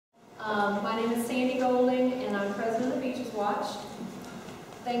My name is Sandy Golding, and I'm president of Beaches Watch.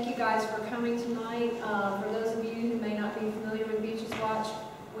 Thank you guys for coming tonight. For those of you who may not be familiar with Beaches Watch,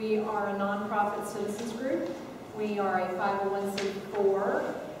 we are a nonprofit citizens group. We are a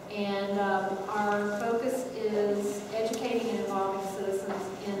 501c4, and our focus is educating and involving citizens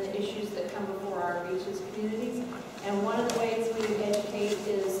in the issues that come before our beaches communities. And one of the ways we educate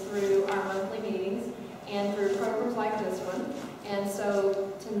is through our monthly meetings and through programs like this one. And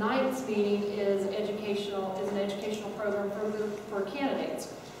so tonight's meeting is an educational program for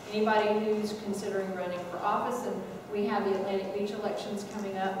candidates. Anybody who's considering running for office, and we have the Atlantic Beach elections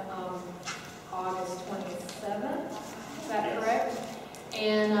coming up August 27th. Is that correct?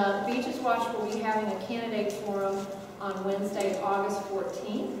 And Beaches Watch will be having a candidate forum on Wednesday, August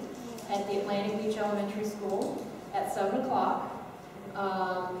 14th at the Atlantic Beach Elementary School at 7 o'clock.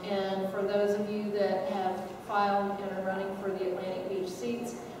 And for those of you that have filed and are running for the Atlantic Beach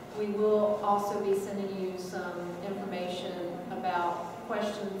seats, we will also be sending you some information about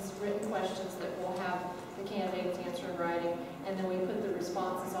questions, written questions that we'll have the candidates answer in writing, and then we put the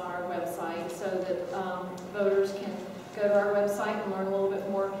responses on our website so that voters can go to our website and learn a little bit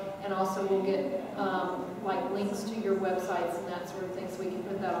more, and also we'll get like links to your websites and that sort of thing, so we can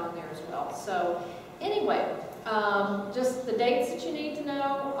put that on there as well. So anyway, just the dates that you need to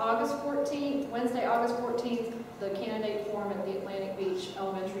know: August 14th, Wednesday, August 14th, the candidate forum at the Atlantic Beach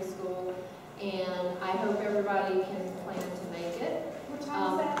Elementary School, and I hope everybody can plan to make it. What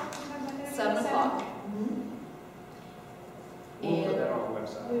time is that? 7 o'clock. We'll put that on the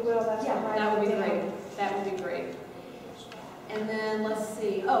website. We will, that's Yeah, right. that would be great. That would be great. And then let's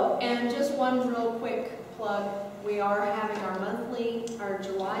see. Oh, and just one real quick plug. We are having our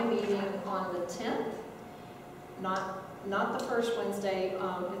July meeting on the 10th. Not the first Wednesday.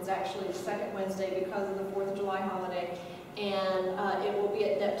 It's actually the second Wednesday because of the 4th of July holiday. And it will be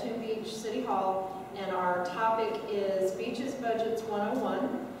at Neptune Beach City Hall. And our topic is Beaches Budgets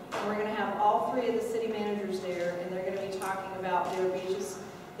 101. And we're going to have all three of the city managers there, and they're going to be talking about their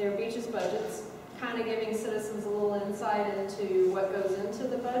beaches budgets, kind of giving citizens a little insight into what goes into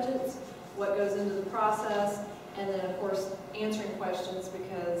the budgets, what goes into the process, and then of course answering questions,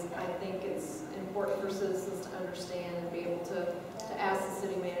 because I think it's important for citizens to understand and be able to ask the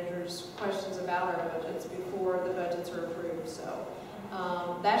city managers questions about our budgets before the budgets are approved. So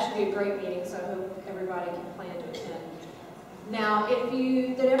that should be a great meeting, so I hope everybody can plan to attend. Now,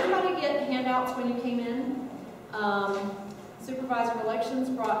 did everybody get handouts when you came in? Supervisor of Elections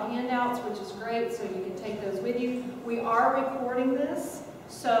brought handouts, which is great, so you can take those with you. We are recording this,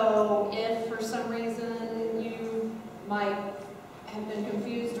 so if for some reason you might have been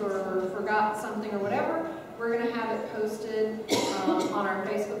confused or forgot something or whatever, we're going to have it posted on our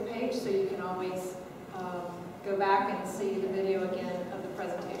Facebook page, so you can always go back and see the video again of the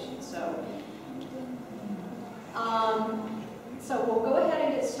presentation. So we'll go ahead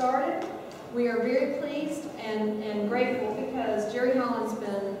and get started. We are very pleased and grateful because Jerry Holland's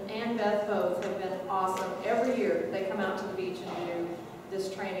and Beth both have been awesome. Every year they come out to the beach and do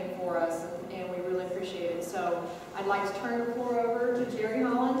this training for us, and we really appreciate it. So I'd like to turn the floor over to Jerry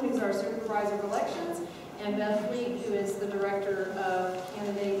Holland, who's our Supervisor of Elections, and Beth Fleet, who is the Director of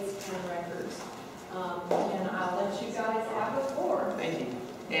Candidates and Records. And I'll let you guys have the floor. Thank you.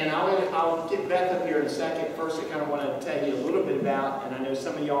 And I'll get Beth up here in a second. First, I kind of want to tell you a little bit about, and I know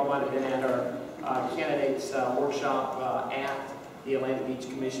some of y'all might have been at our candidates workshop at the Atlantic Beach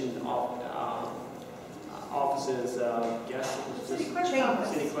Commission offices. Yes, it was City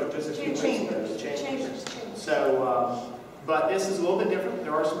Clerk, just a few weeks ago. Chambers. So, but this is a little bit different.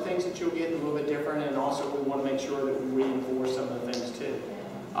 There are some things that you'll get a little bit different, and also we want to make sure that we reinforce some of the things too.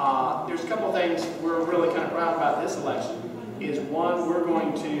 There's a couple of things we're really kind of proud about this election. Is one, we're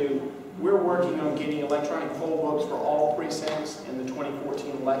working on getting electronic poll books for all precincts in the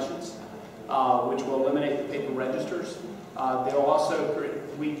 2014 elections, which will eliminate the paper registers. They'll also,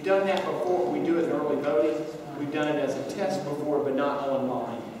 we've done that before. We do it in early voting. We've done it as a test before, but not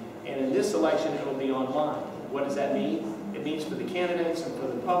online. And in this election, it'll be online. What does that mean? It means for the candidates and for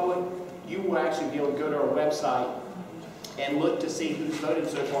the public, you will actually be able to go to our website and look to see who's voted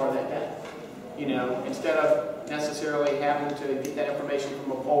so far that day. You know, instead of necessarily having to get that information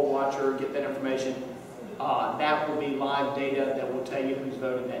from a poll watcher, get that information, that will be live data that will tell you who's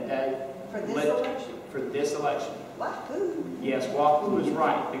voted that day. For this election? For this election. Wahoo! Yes, wahoo is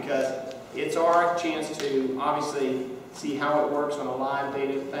right, because it's our chance to obviously see how it works on a live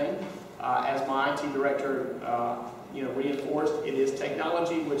data thing. As my IT director reinforced, it is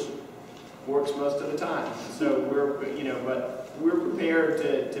technology which works most of the time. So we're prepared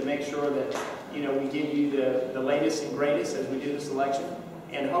to make sure that we give you the latest and greatest as we do this election,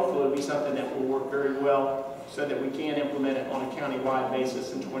 and hopefully it'll be something that will work very well so that we can implement it on a county-wide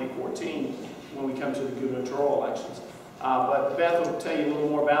basis in 2014 when we come to the gubernatorial elections. But Beth will tell you a little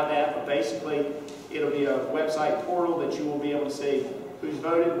more about that, but basically it'll be a website portal that you will be able to see who's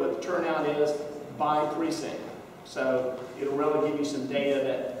voted, what the turnout is by precinct. So it'll really give you some data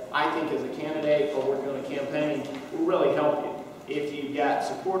that I think as a candidate or working on a campaign will really help you. If you've got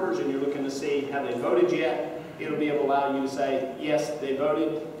supporters and you're looking to see have they voted yet, it'll be able to allow you to say, yes, they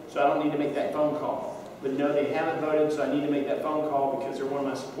voted, so I don't need to make that phone call. But no, they haven't voted, so I need to make that phone call because they're one of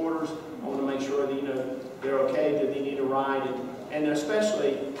my supporters. I want to make sure that they're okay, do they need a ride, and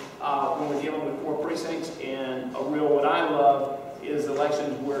especially when we're dealing with 4 precincts. And what I love is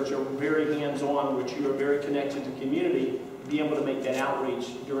elections where you're very hands-on, which you are very connected to the community, be able to make that outreach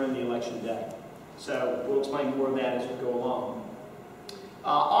during the election day. So we'll explain more of that as we go along.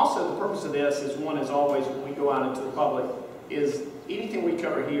 Also, the purpose of this is, one, as always, when we go out into the public, is anything we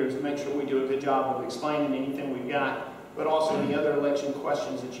cover here is to make sure we do a good job of explaining anything we've got, but also the other election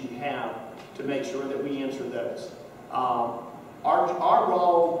questions that you have to make sure that we answer those. Our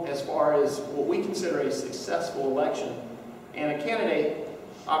role as far as what we consider a successful election, and a candidate,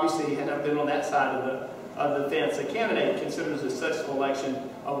 obviously, and I've been on that side of the fence, a candidate considers a successful election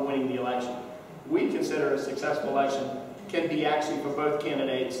of winning the election. We consider a successful election can be actually for both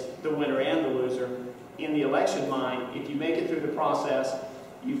candidates, the winner and the loser. In the election mind, if you make it through the process,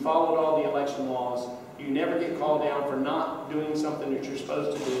 you followed all the election laws, you never get called down for not doing something that you're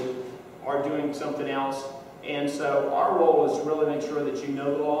supposed to do or doing something else. And so our role is to really make sure that you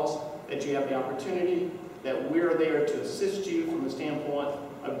know the laws, that you have the opportunity, that we're there to assist you from the standpoint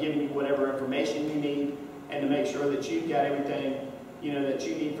of giving you whatever information you need, and to make sure that you've got everything that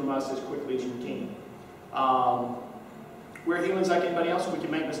you need from us as quickly as you can. We're humans like anybody else. We can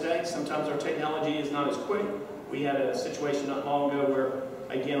make mistakes. Sometimes our technology is not as quick. We had a situation not long ago where,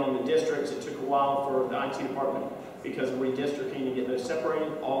 again, on the districts, it took a while for the IT department because of redistricting to get those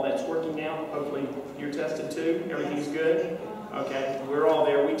separated. All that's working now. Hopefully you're tested too. Everything's good. Okay, we're all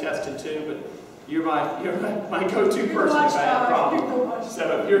there. We tested too, but you're my go-to person if I have a problem.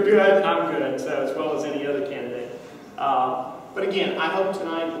 So if you're good, I'm good. So as well as any other candidate. But again, I hope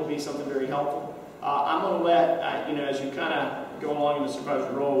tonight will be something very helpful. I'm going to let, as you kind of go along in the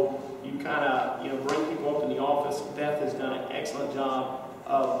supervisor role, you kind of, bring people up in the office. Beth has done an excellent job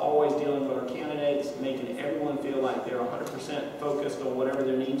of always dealing with our candidates, making everyone feel like they're 100% focused on whatever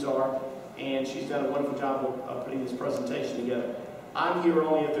their needs are. And she's done a wonderful job of putting this presentation together. I'm here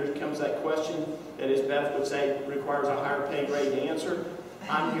only if there comes that question that, as Beth would say, requires a higher pay grade to answer.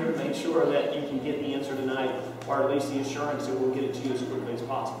 I'm here to make sure that you can get the answer tonight, or at least the assurance that we'll get it to you as quickly as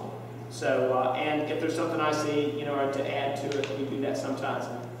possible. So, and if there's something I see, or to add to it, we do that sometimes.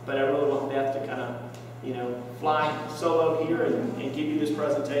 But I really want Beth to kind of, fly solo here and give you this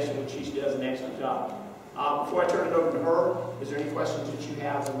presentation, which she does an excellent job. Before I turn it over to her, is there any questions that you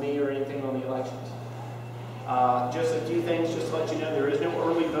have of me or anything on the elections? Just a few things, just to let you know, there is no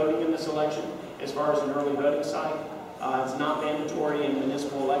early voting in this election as far as an early voting site. It's not mandatory in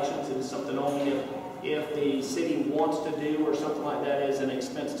municipal elections. It is something only if the city wants to do or something like that is an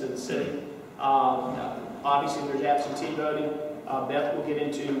expense to the city. Obviously, there's absentee voting. Beth will get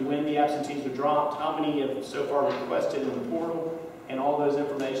into when the absentees are dropped, how many have so far requested in the portal, and all those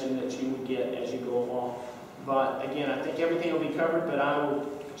information that you would get as you go along. But again, I think everything will be covered, but I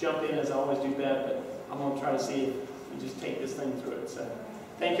will jump in as I always do, Beth, but I'm going to try to see if we just take this thing through it. So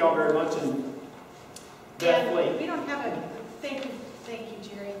thank you all very much. And Beth, yeah, we don't have a thank you,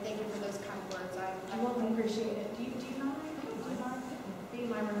 Jerry. Thank you for those kind words. I will appreciate it. Do you mind? Be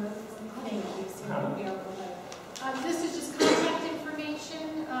my remote. Thank you. So this is just contact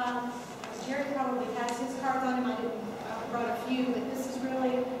information. Jerry probably has his cards on him. I didn't brought a few, but this is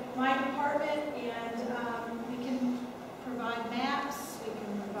really my department, and we can provide maps. We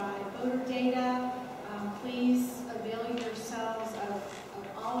can provide voter data. Please avail yourselves of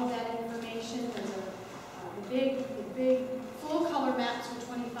all of that information. There's the big full-color maps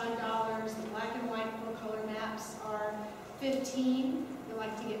are $25. The black and white full-color maps are $15. We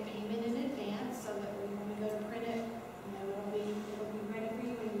like to get payment in advance so that when we go to print it, it'll be ready for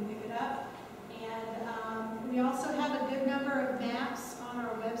you when you pick it up. And we also have a good number of maps on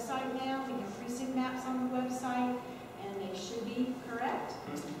our website now. We have precinct maps on the website, and they should be correct.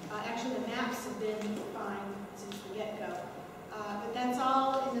 Actually, the maps have been fine since the get-go. But that's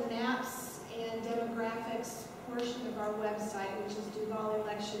all in the maps and demographics portion of our website, which is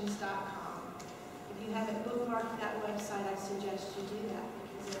DuvalElections.com. If you haven't bookmarked that website, I suggest you do that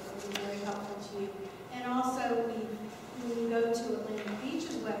because it will be very helpful to you. And also, when you go to Atlantic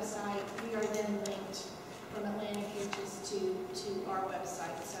Beach's website, we are then linked from Atlantic Beaches to our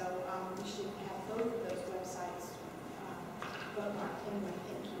website. So we should have both of those websites bookmarked. Anyway,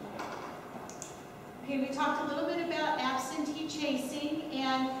 thank you. Okay, we talked a little bit about absentee chasing,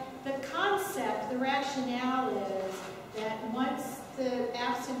 and the concept, the rationale is that once the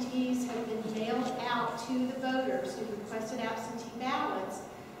absentees have been mailed out to the voters who requested absentee ballots,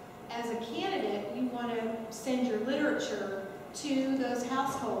 as a candidate, you want to send your literature to those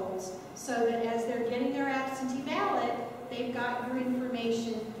households so that as they're getting their absentee ballot, they've got your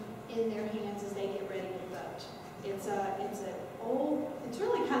information in their hands as they get ready to vote. It's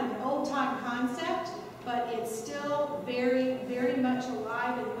really kind of an old-time concept, but it's still very, very much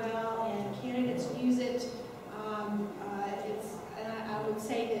alive and well, and candidates use it. I would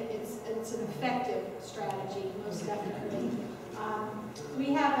say that it's an effective strategy, most definitely.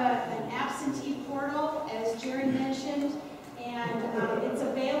 We have an absentee portal, as Jerry mentioned, and it's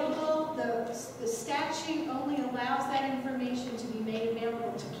available. The statute only allows that information to be made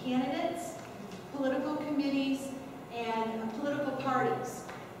available to candidates, political committees, and political parties.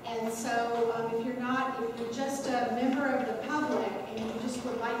 And so if you're just a member of the public and you just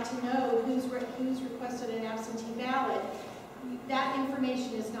would like to know who's requested an absentee ballot, that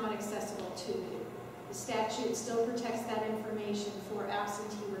information is not accessible to you. The statute still protects that information for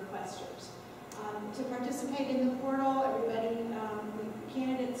absentee requesters. To participate in the portal, everybody, the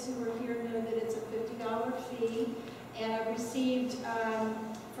candidates who are here know that it's a $50 fee, and I've received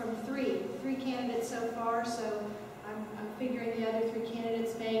from three candidates so far, so I'm figuring the other 3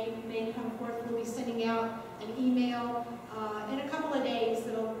 candidates may come forth. We'll be sending out an email in a couple of days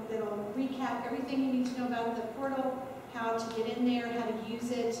that'll recap everything you need to know about the portal, how to get in there, how to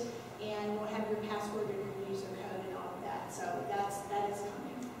use it, and we'll have your password and your user code and all of that. So that is coming.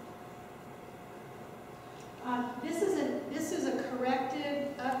 This is a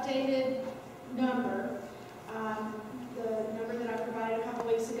corrected, updated number. The number that I provided a couple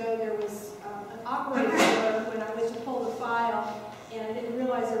weeks ago, there was an operator error when I went to pull the file, and I didn't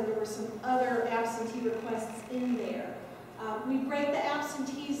realize there were some other absentee requests in there. We break the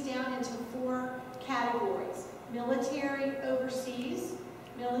absentees down into 4 categories: military overseas,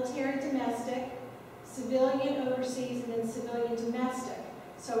 military domestic, civilian overseas, and then civilian domestic.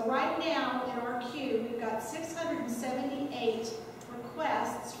 So right now in our queue, we've got 678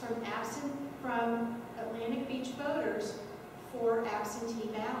 requests from Atlantic Beach voters for absentee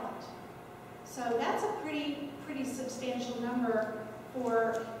ballot. So that's a pretty substantial number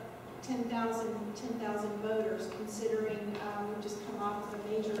for 10,000 voters, considering we've just come off of a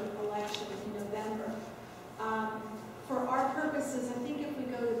major election in November. For our purposes, I think if we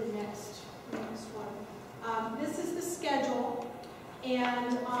go to the next one, this is the schedule,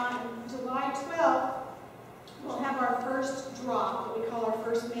 and on July 12th, we'll have our first drop, what we call our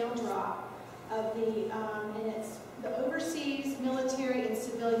first mail drop of and it's the overseas, military, and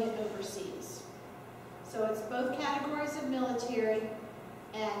civilian overseas. So it's both categories of military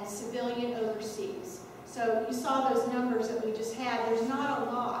and civilian overseas. So you saw those numbers that we just had. There's not a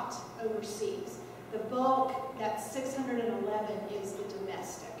lot overseas. The bulk, that's 611, is the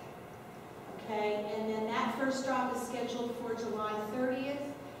domestic. Okay, and then that first drop is scheduled for July 30th.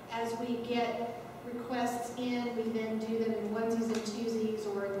 As we get requests in, we then do them in onesies and twosies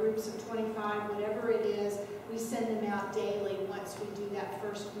or in groups of 25, whatever it is. We send them out daily once we do that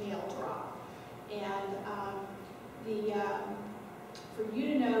first mail drop. And for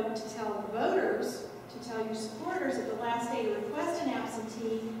you to know, to tell the voters, to tell your supporters that the last day to request an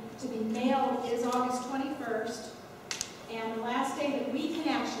absentee to be mailed is August 21st, and the last day that we can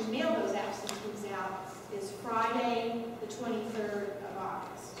actually mail those absentees out is Friday, the 23rd of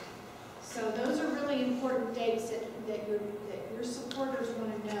August. So those are really important dates that your supporters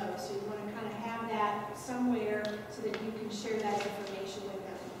want to know. So you want to kind of have that somewhere so that you can share that information with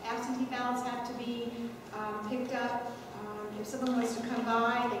them. Absentee ballots have to be picked up. If someone wants to come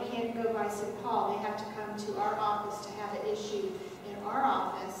by, they can't go by City Hall. They have to come to our office to have it issued in our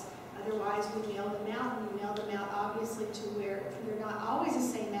office. Otherwise, we mail them out, and we mail them out obviously to where they're not always the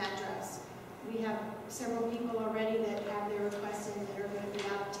same address. We have several people already that have their requests in that are going to be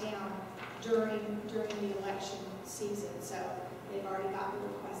out of town during the election season, so they've already got the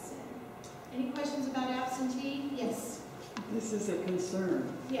requests in. Any questions about absentee? Yes. This is a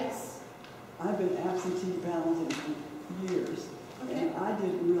concern. Yes. I've been absentee balloting for years, Okay. and I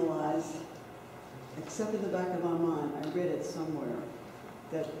didn't realize, except in the back of my mind, I read it somewhere,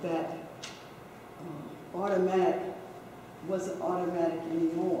 that automatic wasn't automatic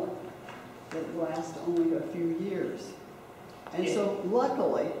anymore. That it lasts only a few years. And so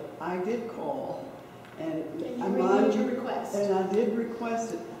luckily, I did call, and you renewed your request. And I did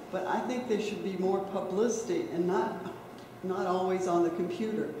request it, but I think there should be more publicity and not always on the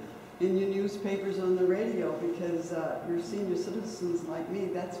computer, in your newspapers, on the radio, because your senior citizens like me,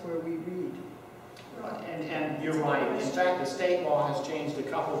 that's where we read. And you're right. In fact, the state law has changed a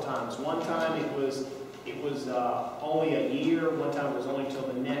couple times. One time it was only a year. One time it was only till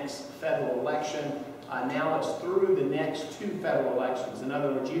the next federal election. Now it's through the next 2 federal elections. In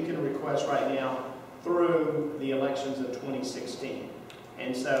other words, you can request right now through the elections of 2016.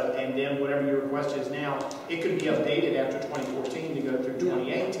 And then whatever your request is now, it could be updated after 2014 to go through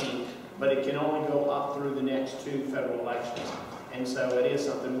 2018, but it can only go up through the next 2 federal elections. And so it is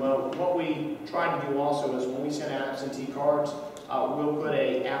something. Well, what we try to do also is when we send out absentee cards, we'll put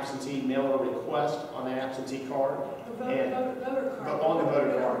a absentee mailer request on that absentee card. Voter card. On the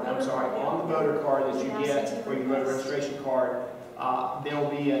voter card, I'm sorry, on the voter card that you get for your voter registration card,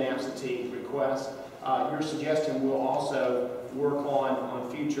 there'll be an absentee request. Your suggestion will also work on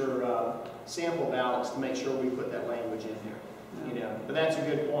future sample ballots to make sure we put that language in there. But that's a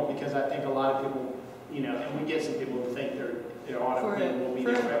good point, because I think a lot of people, and we get some people who think their audit will be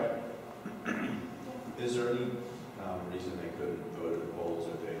there forever. Is there any reason they couldn't vote at the polls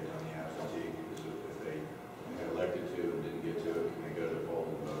if they had done the absentee? Because if they had elected to and didn't get to it, can they go to the poll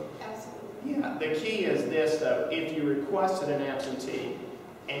and vote? Absolutely. Yeah. The key is this, though. If you requested an absentee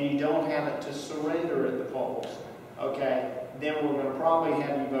and you don't have it to surrender at the polls, okay, then we're going to probably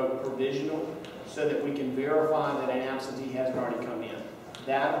have you vote provisional so that we can verify that an absentee hasn't already come in.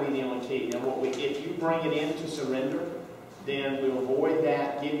 That'll be the only key. Now, if you bring it in to surrender, then we'll avoid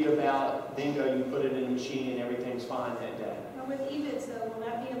that, give you a ballot, bingo, you put it in the machine and everything's fine that day. Now with EVIDs though, will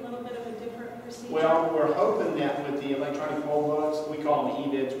that be a little bit of a different procedure? Well, we're hoping that with the electronic poll books, we call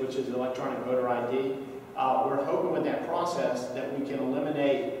them EVIDs, which is electronic voter ID, we're hoping with that process that we can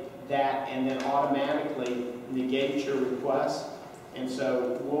eliminate that and then automatically negate your request. And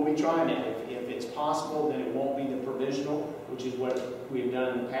so we'll be trying that. If it's possible, then it won't be the provisional, which is what we've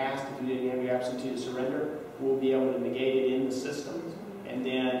done in the past. If you didn't have your absentee to surrender, we'll be able to negate it in the system and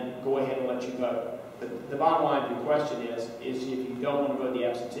then go ahead and let you vote. But the bottom line of your question is if you don't want to vote the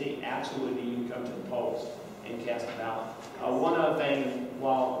absentee, absolutely you can come to the polls and cast a ballot. One other thing, and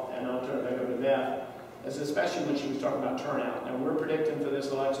I'll turn it back over to Beth, is especially when she was talking about turnout. And we're predicting for this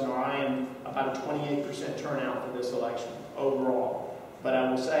election, or I am, about a 28% turnout for this election overall. But I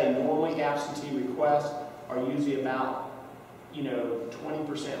will say, normally absentee requests are usually about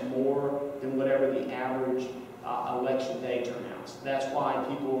 20% more than whatever the average election day turnouts. That's why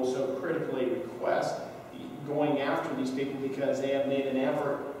people will so critically request going after these people, because they have made an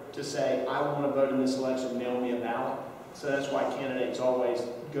effort to say, I want to vote in this election, mail me a ballot. So that's why candidates always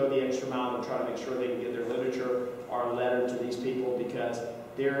go the extra mile and try to make sure they can get their literature or letter to these people, because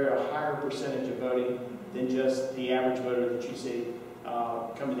they're a higher percentage of voting than just the average voter that you see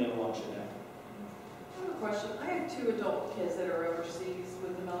coming in election day. I have a question. I have 2 adult kids that are overseas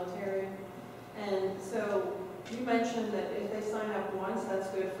with the military, and so you mentioned that if they sign up once, that's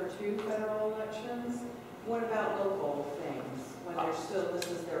good for 2 federal elections. What about local things when this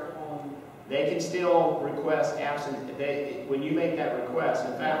is their home? They can still request absentee. When you make that request,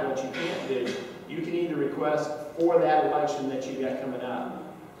 in fact, what you can't do, you can either request for that election that you got coming up,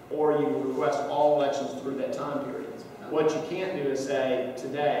 or you can request all elections through that time period. What you can't do is say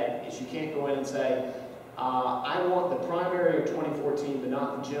today, is you can't go in and say, I want the primary of 2014 but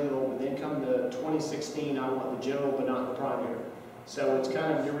not the general, but then come to 2016, I want the general but not the primary. So it's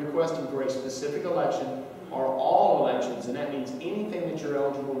kind of, you're requesting for a specific election or all elections, and that means anything that you're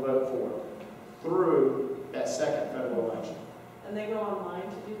eligible to vote for through that second federal election. And they go online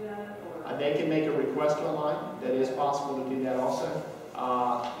to do that? Or? They can make a request online. That is possible to do that also,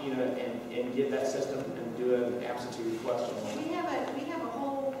 and get that system and do an absentee request online. We have a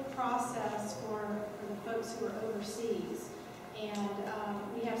whole process for the folks who are overseas, and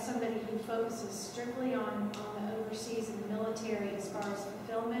we have somebody who focuses strictly on the overseas and the military as far as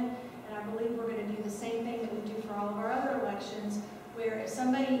fulfillment, and I believe we're going to do the same thing that we do for all of our other elections, where if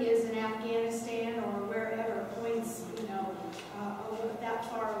somebody is in Afghanistan or wherever, points, that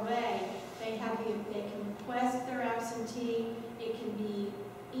far away, they can request their absentee, it can be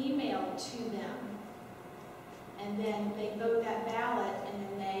emailed to them, and then they vote that ballot,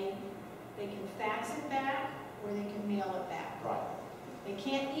 and then they can fax it back or they can mail it back. Right. They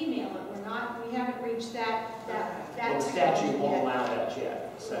can't email it. We haven't reached that Well, the statute won't allow that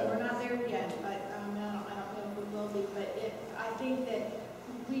yet. So we're not there yet, but I don't know if we will be. But I think that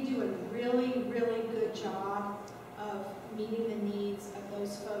we do a really, really good job of meeting the needs of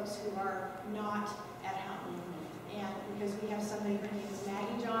those folks who are not at home. And because we have somebody, her name is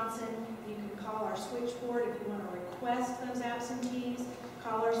Maggie Johnson, you can call our switchboard if you want to request those absentees.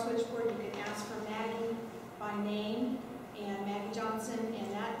 call our switchboard. You can ask for Maggie by name, and Maggie Johnson, and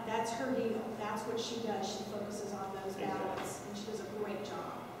that's her deal. That's what she does. She focuses on those ballots, and she does a great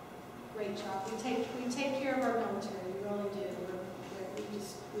job. Great job. We take care of our military. We really do.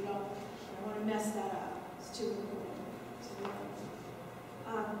 We don't want to mess that up. It's too important.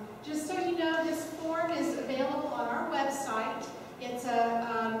 Just so you know, this form is available on our website. It's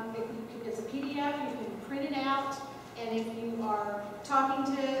a PDF. You can print it out. And if you are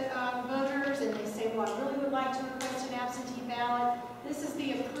talking to voters and they say, well, I really would like to request an absentee ballot, this is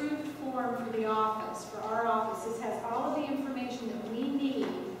the approved form for the office, for our office. This has all of the information that we need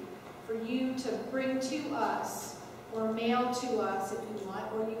for you to bring to us or mail to us if you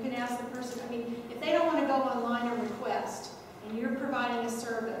want, or you can ask the person, I mean, if they don't want to go online and request, and you're providing a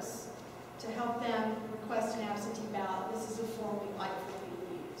service to help them request an absentee ballot, this is a form we'd like for you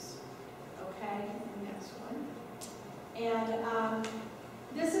to use. Okay, the next one. And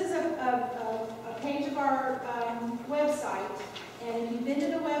this is a page of our website, and if you've been to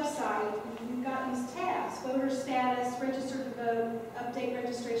the website, you've got these tabs: voter status, register to vote, update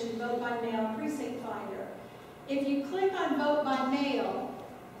registration, vote by mail, precinct finder. If you click on vote by mail,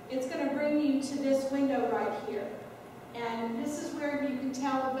 it's going to bring you to this window right here. And this is where you can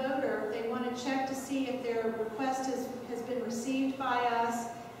tell a voter if they want to check to see if their request has been received by us,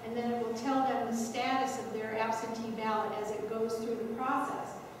 and then it will tell them the status of their absentee ballot as it goes through the process.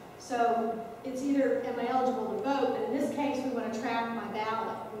 So it's either, am I eligible to vote, but in this case we want to track my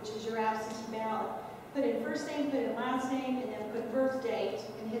ballot, which is your absentee ballot. Put in first name, put in last name, and then put birth date,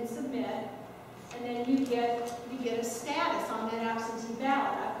 and hit submit. And then you get a status on that absentee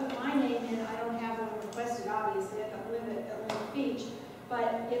ballot. I put my name in. I don't have one requested, obviously. I don't live at Atlantic Beach.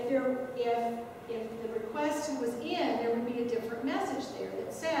 But if the request was in, there would be a different message there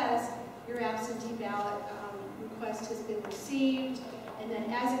that says your absentee ballot request has been received. And then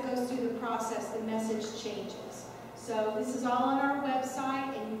as it goes through the process, the message changes. So this is all on our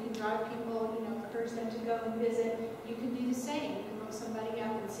website, and you can drive people, encourage them to go and visit. You can do the same. You can look somebody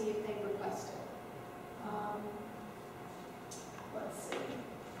up and see if they've requested. Let's see.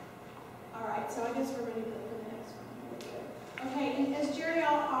 All right, so I guess we're ready for the next one. Okay, and as Jerry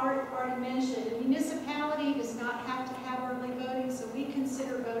already mentioned, a municipality does not have to have early voting, so we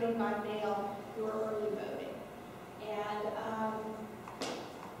consider voting by mail your early voting. And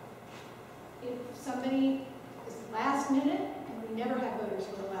if somebody is last minute, and we never have voters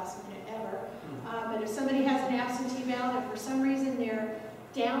who are last minute ever, but if somebody has an absentee ballot and for some reason they're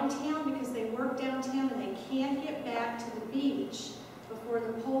downtown because they work downtown and they can't get back to the beach before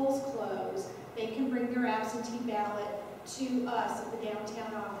the polls close, they can bring their absentee ballot to us at the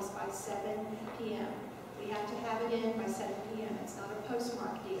downtown office by 7 p.m. We have to have it in by 7 p.m. It's not a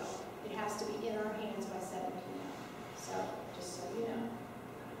postmark deal. It has to be in our hands by 7 p.m. So, just so you know.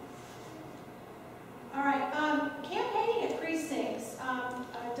 All right, campaigning at precincts.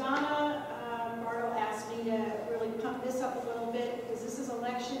 Donna Bartle asked me to really pump this up a little bit because this is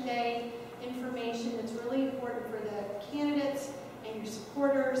election day information that's really important for the candidates and your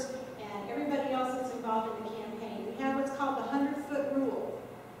supporters and everybody else that's involved in the campaign. We have what's called the 100-foot rule,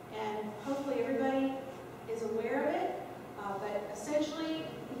 and hopefully everybody is aware of it, but essentially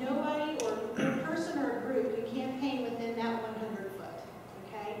nobody or a person or a group can campaign within that 100-foot,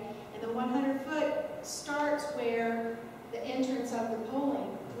 okay? And the 100-foot starts where the entrance of the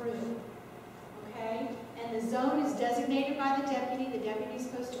polling room, okay? And the zone is designated by the deputy. The deputy is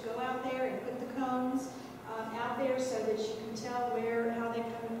supposed to go out there and put the cones out there so that you can tell how they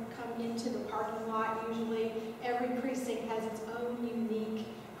come into the parking lot. Usually every precinct has its own unique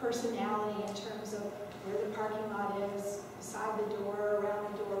personality in terms of where the parking lot is, beside the door,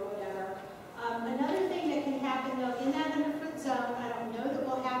 around the door, whatever. Another thing that can happen though, in that 100-foot zone, I don't know that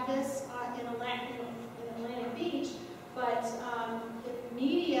we'll have this in Atlantic Beach, but if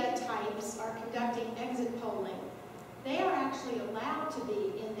media types are conducting exit polling, they are actually allowed to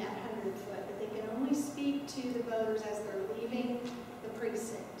be in that 100-foot, but they can only speak to the voters as they're leaving the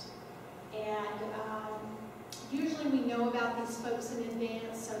precinct. And usually we know about these folks in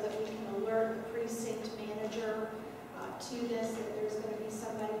advance so that we can alert the precinct manager to this, that there's going to be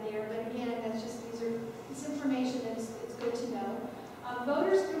somebody there. But again, that's just, it's information that is good to know.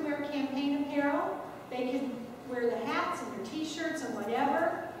 Voters can wear campaign apparel. They can wear the hats and their t-shirts and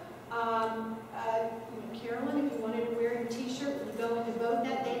whatever. Carolyn, if you wanted to wear your t-shirt when you go in to vote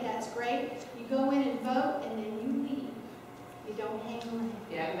that day, that's great. You go in and vote and then you leave. You don't hang around.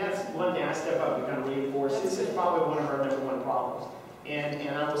 Yeah, and that's one thing I step up and kind of reinforce. This is probably one of our #1 problems. And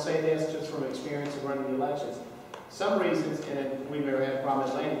I will say this just from experience of running the elections. Some reasons, and we've never had a problem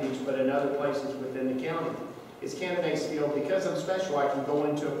in Atlantic Beach, but in other places within the county, is candidates feel because I'm special, I can go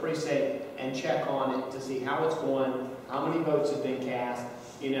into a precinct and check on it to see how it's going, how many votes have been cast,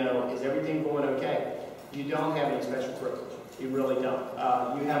 you know, is everything going okay? You don't have any special privilege. You really don't.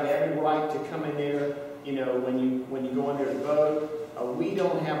 You have every right to come in there, you know, when you go in there to vote. We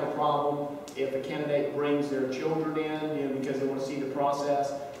don't have a problem if a candidate brings their children in, you know, because they want to see the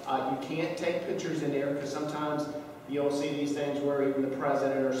process. You can't take pictures in there because sometimes you'll see these things where even the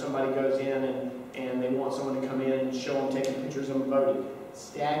president or somebody goes in and they want someone to come in and show them taking pictures of them voting.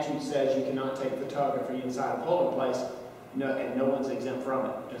 Statute says you cannot take photography inside a polling place, and no one's exempt from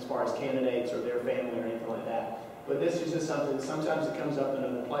it as far as candidates or their family or anything like that. But this is just something, sometimes it comes up in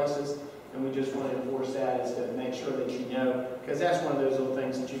other places, and we just want to enforce that is to make sure that you know, because that's one of those little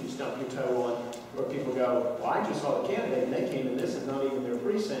things that you can stump your toe on, where people go, well, I just saw the candidate, and they came in, this is not even their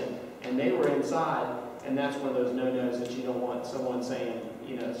precinct, and they were inside, and that's one of those no-nos that you don't want someone saying,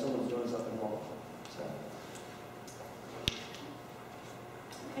 you know, someone's doing something wrong. So.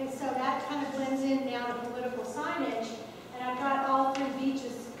 Okay, so that kind of blends in now to political signage, and I've got all three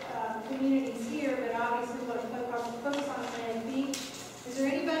beaches, communities here, but obviously what to focus on Atlantic Beach. Is there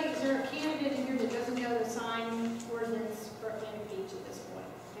a candidate in here that doesn't know the sign ordinance for Atlantic Beach at this point?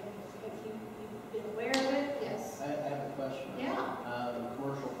 Have you been aware of it? Yes. I have a question. Yeah.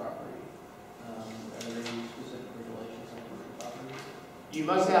 Commercial property. Are there any specific regulations on commercial property? You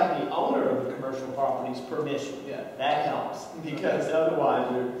must have the owner of the commercial property's permission. Yeah. That helps, because otherwise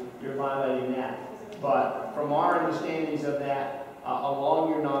you're violating that. But from our understandings of that, along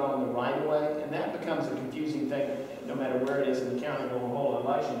you're not on the right of way, and that becomes a confusing thing no matter where it is in the county or whole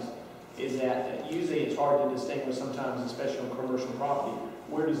elections, is that usually it's hard to distinguish sometimes, especially on commercial property,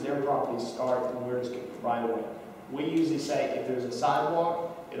 where does their property start and where does the right of way. We usually say if there's a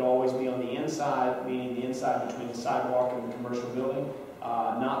sidewalk, it'll always be on the inside, meaning the inside between the sidewalk and the commercial building,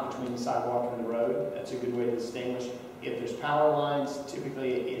 not between the sidewalk and the road. That's a good way to distinguish. If there's power lines,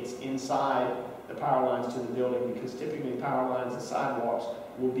 typically it's inside the power lines to the building, because typically power lines and sidewalks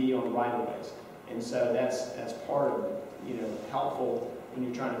will be on right-of-ways. And so that's part of, you know, helpful when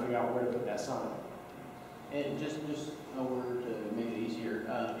you're trying to figure out where to put that sign. And just a word to make it easier,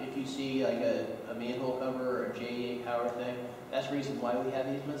 if you see like a manhole cover or a J8 power thing, that's the reason why we have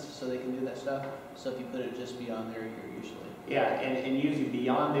easements, so they can do that stuff. So if you put it just beyond there, you're usually. Yeah, and usually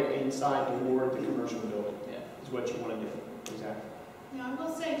beyond there, inside toward the commercial building, Yeah. is what you want to do. Exactly. Now, I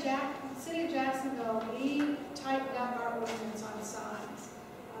will say, the city of Jacksonville, we tightened up our ordinance on signs,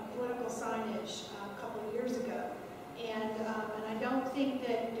 political signage, a couple of years ago. And I don't think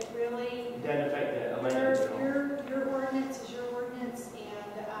that it really, It doesn't affect the elections at all. your ordinance is your ordinance,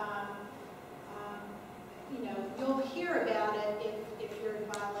 and you know, you'll hear about it if you're in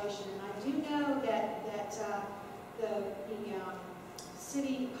violation. And I do know that the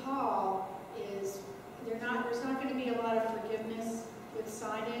city hall is, there's not going to be a lot of forgiveness with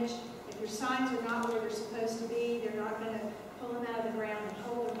signage. If your signs are not where they're supposed to be, they're not going to pull them out of the ground and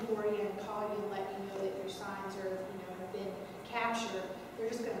hold them for you and call you and let you know that your signs are, have been captured. They're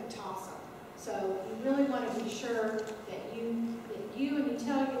just going to toss them. So you really want to be sure that you and you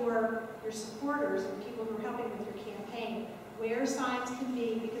tell your supporters and people who are helping with your campaign where signs can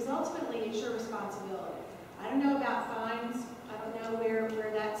be, because ultimately it's your responsibility. I don't know about fines. I don't know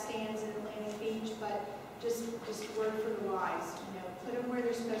where that stands in Atlantic Beach, but just word for the wise. Put them where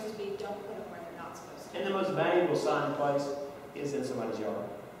they're supposed to be. Don't put them where they're not supposed to be. And the most valuable sign place is in somebody's yard.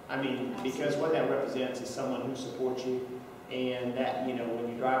 I mean, because what that represents is someone who supports you, and that, when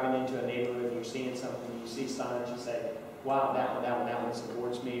you're driving into a neighborhood and you're seeing something, you see signs, you say, wow, that one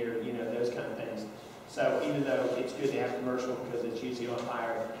supports me, or, those kind of things. So even though it's good to have commercial because it's usually on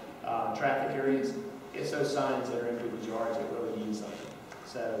higher traffic areas, it's those signs that are in people's yards that really mean something.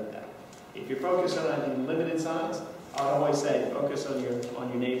 So if you're focused on limited signs, I would always say focus on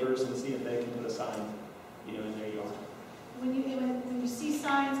your neighbors and see if they can put a sign, in their yard. When you see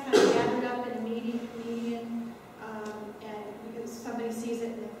signs kind of gathered up in a median, and because somebody sees it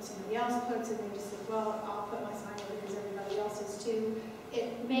and then somebody else puts it, and they just say, well, I'll put my sign over because everybody else is too,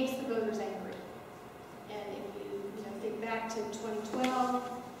 it makes the voters angry. And if you think back to 2012,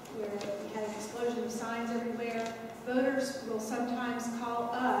 where we had an explosion of signs everywhere, voters will sometimes call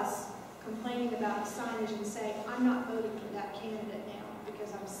us complaining about signage and say, I'm not voting for that candidate now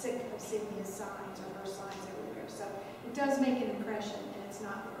because I'm sick of seeing his signs or her signs everywhere. So it does make an impression, and it's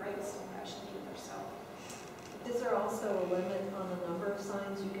not the greatest impression either. So, is there also a limit on the number of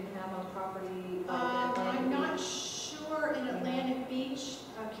signs you can have on property? I'm not sure in Atlantic Beach.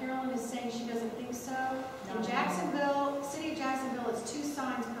 Carolyn is saying she doesn't think so. In Jacksonville, city of Jacksonville, it's 2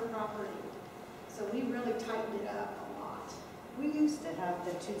 signs per property. So we really tightened it up a lot. We used to have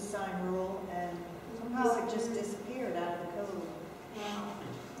the 2-sign rule, and Somehow it just disappeared out of the code.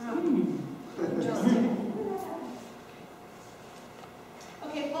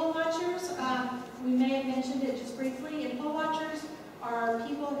 Okay, poll watchers, we may have mentioned it just briefly, and poll watchers are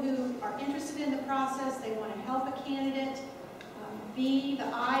people who are interested in the process, they want to help a candidate be the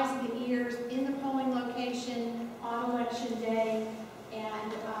eyes and the ears in the polling location on election day,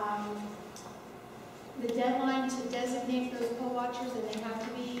 and the deadline to designate those poll watchers, and they have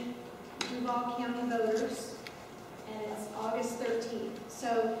to be Duval County voters, and it's August 13th.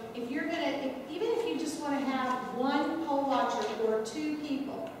 So if you're gonna, even if you just want to have one poll watcher or two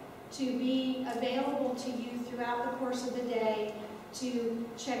people to be available to you throughout the course of the day to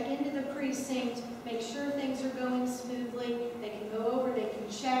check into the precinct, make sure things are going smoothly, they can go over, they can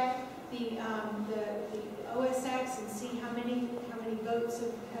check the OSX and see how many votes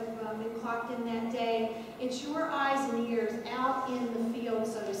have been clocked in that day. It's your eyes and ears out in the field,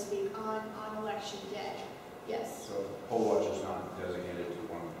 so to speak, on election day. Yes. So poll watcher's not designated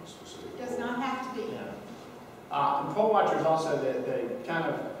to one specific. Does not have to be. And poll watchers also the kind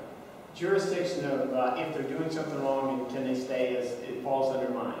of jurisdiction of if they're doing something wrong and can they stay, as it falls under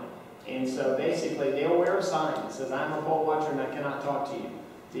mine. And so basically they'll wear a sign that says I'm a poll watcher and I cannot talk to you,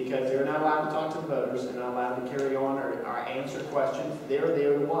 because they're not allowed to talk to the voters, they're not allowed to carry on or answer questions. They're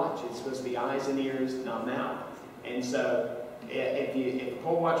there to watch. It's supposed to be eyes and ears, not mouth. And so if a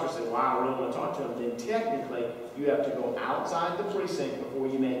poll watcher says, wow, I really want to talk to them, then technically you have to go outside the precinct before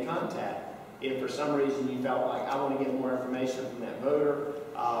you make contact. If for some reason you felt like, I want to get more information from that voter,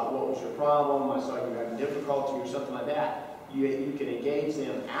 what was your problem, I saw you were having difficulty or something like that, you can engage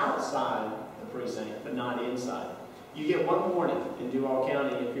them outside the precinct, but not inside. You get one warning in Duval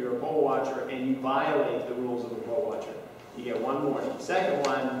County if you're a poll watcher and you violate the rules of a poll watcher. You get one warning. Second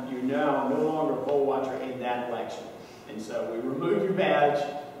one, you're now no longer a poll watcher in that election. And so we remove your badge,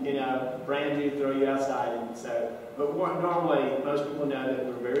 brand new, throw you outside. And so, but normally, most people know that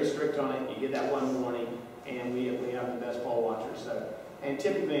we're very strict on it. You get that one warning, and we have the best poll watchers. So, and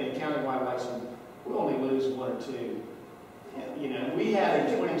typically in a countywide election, we only lose one or two. We had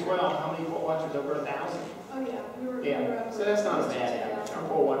in 2012, how many poll watchers? Over 1,000. Oh yeah, we were up. So that's not a bad average. Our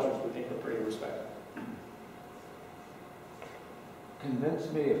poll watchers, we think, are pretty respectable.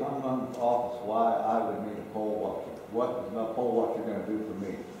 Convince me, if I'm in office, why I would need a poll watcher. What is my poll watcher going to do for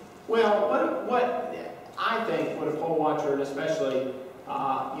me? Well, what I think what a poll watcher, and especially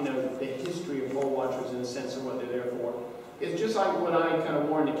the history of poll watchers in the sense of what they're there for, is just like what I kind of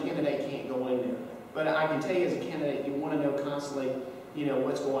warned, a candidate can't go in there. But I can tell you as a candidate, you want to know constantly,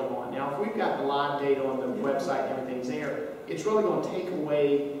 what's going on. Now, if we've got the live data on the website and everything's there, it's really going to take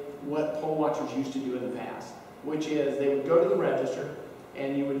away what poll watchers used to do in the past, which is they would go to the register,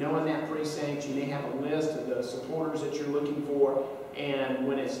 and you would know in that precinct, you may have a list of the supporters that you're looking for, and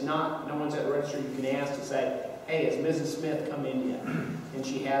when it's not, no one's at the register, you can ask to say, hey, has Mrs. Smith come in yet? And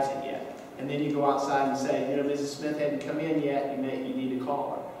she hasn't yet. And then you go outside and say, Mrs. Smith hadn't come in yet, you need to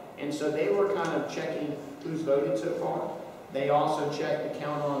call her. And so they were kind of checking who's voted so far. They also checked the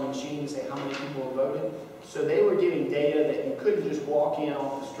counter on the machine and say how many people have voted. So they were giving data that you couldn't just walk in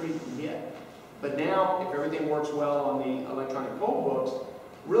off the street and get. But now, if everything works well on the electronic poll books,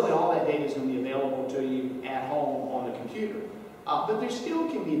 really all that data is going to be available to you at home on the computer. But there still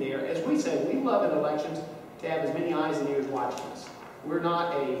can be there. As we say, we love in elections to have as many eyes and ears watching us. We're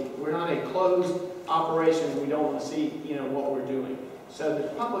not a closed operation. We don't want to see what we're doing. So the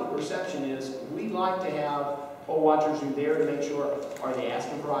public perception is we like to have poll watchers who are there to make sure, are they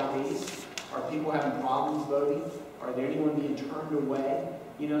asking for IDs? Are people having problems voting? Are there anyone being turned away?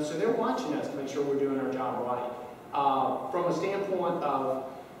 So they're watching us to make sure we're doing our job right. From a standpoint of,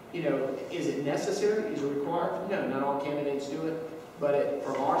 is it necessary? Is it required? No, not all candidates do it. But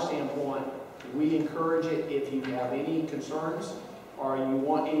from our standpoint, we encourage it if you have any concerns or you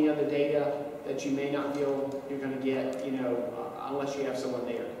want any other data that you may not feel you're going to get, unless you have someone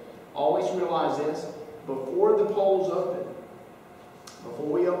there. Always realize this, before the polls open, before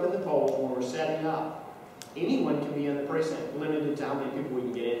we open the polls, when we're setting up, anyone can be in the precinct, limited to how many people we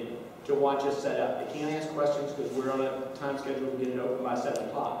can get in to watch us set up. They can't ask questions because we're on a time schedule to get it open by 7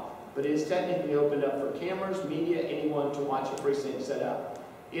 o'clock. But it is technically opened up for cameras, media, anyone to watch the precinct set up.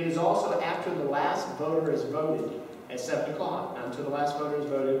 It is also after the last voter has voted at 7 o'clock. Now, until the last voter has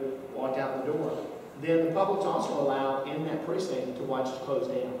voted, walked out the door. Then the public's also allowed in that precinct to watch it close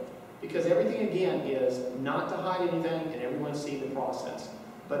down. Because everything, again, is not to hide anything and everyone see the process.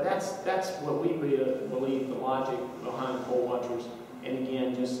 But that's what we believe the logic behind poll watchers. And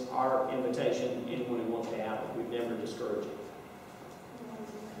again, just our invitation, anyone who wants to have it. We've never discouraged it.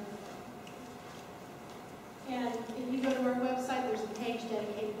 And if you go to our website, there's a page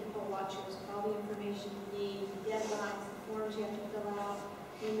dedicated to poll watchers, and all the information information you need, deadlines, the forms you have to fill out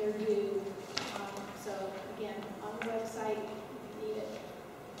when they're due. So again, on the website, if you need it.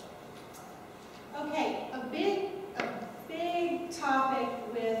 Okay, a big topic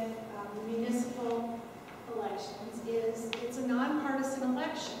with municipal elections is it's a nonpartisan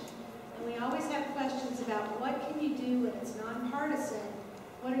election. And we always have questions about what can you do when it's nonpartisan?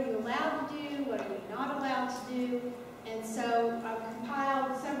 What are you allowed to do? What are you not allowed to do? And so I've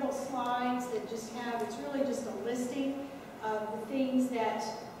compiled several slides that just have, it's really just a listing of the things that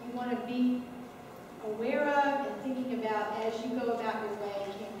you want to be aware of and thinking about as you go about your way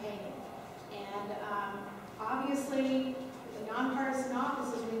campaigning. And obviously, the nonpartisan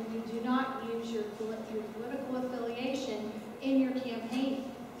office is when you do not use your political affiliation in your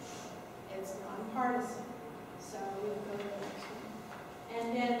campaigning. It's nonpartisan. So we'll go to the next one.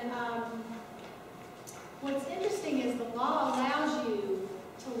 And then what's interesting is the law allows you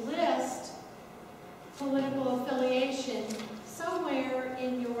to list political affiliation somewhere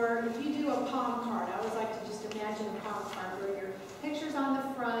in your, if you do a palm card, I always like to just imagine a palm card where your picture's on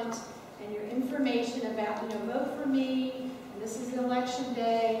the front and your information about, vote for me, and this is the election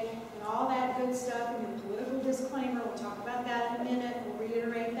day, and all that good stuff, and your political disclaimer, we'll talk about that in a minute, we'll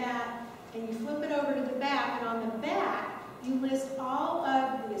reiterate that, and you flip it over to the back, and on the back, you list all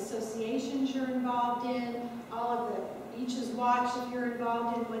of the associations you're involved in, all of the Beaches Watch if you're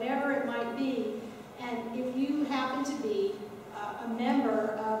involved in, whatever it might be, and if you happen to be a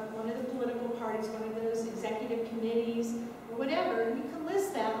member of one of the political parties, one of those executive committees, or whatever, you can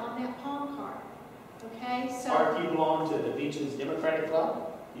list that on that palm card. Okay, so Or if you belong to the Beaches Democratic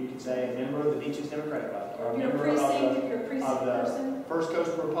Club, you can say a member of the Beaches Democratic Club, or a if you're a member precinct, if of you're a precinct the person, First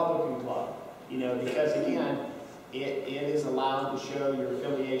Coast Republican Club. Because again, it is allowed to show your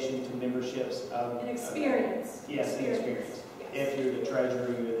affiliation to memberships of an experience. Yes, an experience. Yes. If you're the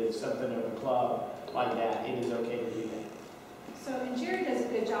treasurer, you're something of a club like that, it is okay to do that. So, and Jerry does a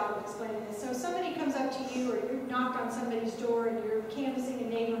good job of explaining this. So if somebody comes up to you, or you've knocked on somebody's door and you're canvassing a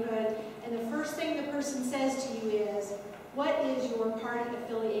neighborhood, and the first thing the person says to you is, what is your party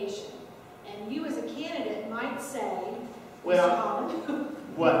affiliation? And you as a candidate might say, Well, Mr. Holland.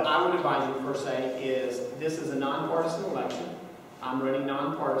 What I would advise you per se is, this is a nonpartisan election. I'm running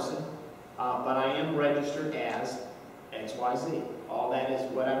nonpartisan, but I am registered as XYZ. All that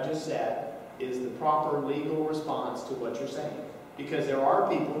is what I've just said is the proper legal response to what you're saying. Because there are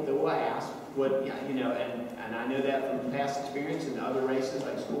people that will ask, and I know that from past experience in other races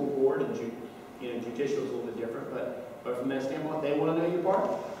like school board and judicial is a little bit different, but from that standpoint, they want to know your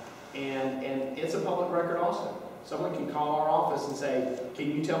party. And it's a public record also. Someone can call our office and say,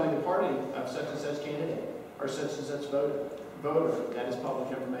 can you tell me the party of such and such candidate or such and such voter? That is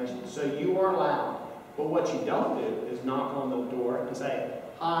public information. So you are allowed. But what you don't do is knock on the door and say,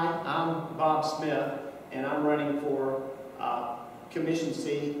 hi, I'm Bob Smith, and I'm running for commission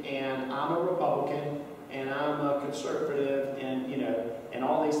seat, and I'm a Republican, and I'm a conservative, and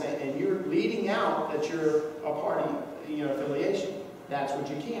all these things. And you're leading out that you're a party, affiliation. That's what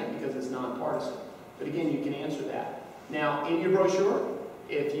you can't, because it's nonpartisan. But again, you can answer that. Now, in your brochure,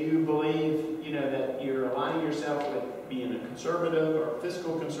 if you believe, that you're aligning yourself with being a conservative or a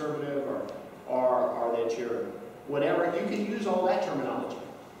fiscal conservative or that you're whatever, you can use all that terminology.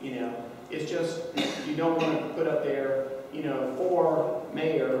 It's just you don't want to put up there, for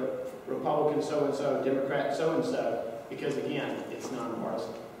mayor, Republican so-and-so, Democrat so-and-so, because again, it's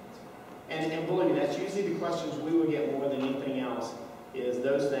nonpartisan. And believe me, that's usually the questions we would get more than anything else, is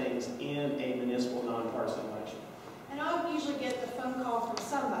those things in a municipal nonpartisan election. And I'll usually get the phone call from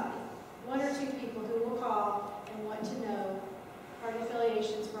somebody, one or two people who will call and want to know party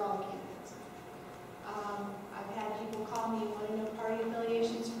affiliations for all the candidates. I've had people call me and want to know party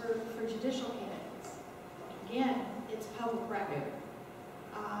affiliations for judicial candidates. Again, it's public record.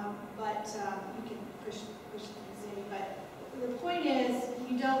 But you can push things in. But the point is,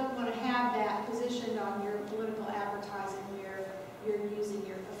 you don't want to have that positioned on your political advertising where you're using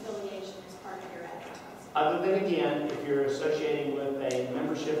your affiliation as part of your advertising. Other than, again, if you're associating with a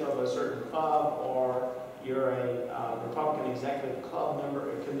membership of a certain club, or you're a Republican executive club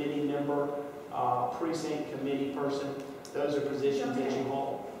member, a committee member, precinct committee person, those are positions that you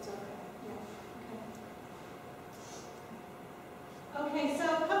hold. It's okay. Yeah. Okay, so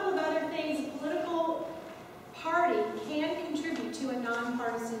a couple of other things. A political party can contribute to a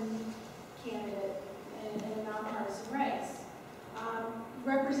nonpartisan candidate in a nonpartisan race.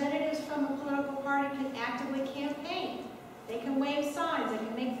 Representatives from a political party can actively campaign. They can wave signs. They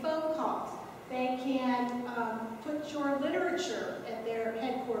can make phone calls. They can put your literature at their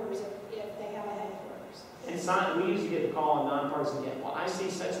headquarters if they have a headquarters. And sign, we usually get the call on nonpartisan candidate. Well, I see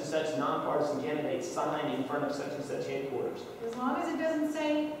such and such nonpartisan candidate sign in front of such and such headquarters. As long as it doesn't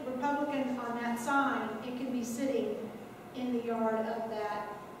say Republican on that sign, it can be sitting in the yard of that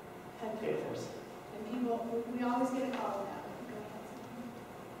headquarters. And people, we always get a call about it.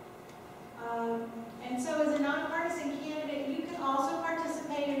 And so as a nonpartisan candidate, you can also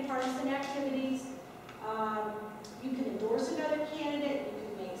participate in partisan activities. You can endorse another candidate.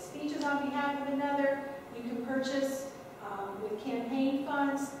 You can make speeches on behalf of another. You can purchase, with campaign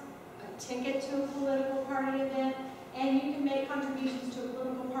funds, a ticket to a political party event, and you can make contributions to a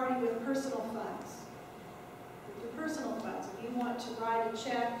political party with personal funds. With your personal funds, if you want to write a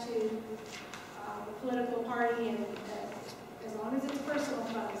check to a political party, and as long as it's personal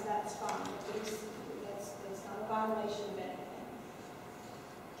funds, that's fine. That's not a violation of anything.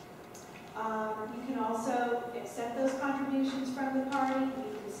 You can also accept those contributions from the party. You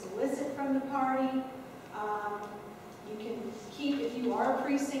can solicit from the party. You can keep, if you are a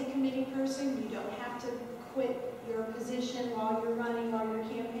precinct committee person, you don't have to quit your position while you're running, while you're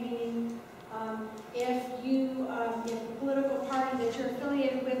campaigning. If the political party that you're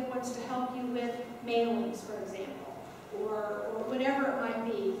affiliated with wants to help you with mailings, for example, or whatever it might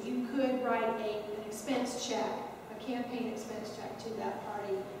be, you could write an expense check, a campaign expense check to that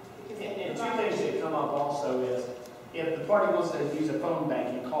party. And two things that come up also is, if the party wants to use a phone bank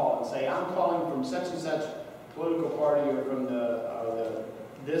and call and say, I'm calling from such and such political party, or from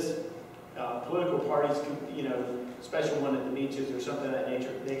this political party's, special one at the beaches or something of that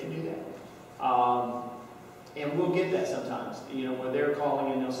nature, they can do that. And we'll get that sometimes, where they're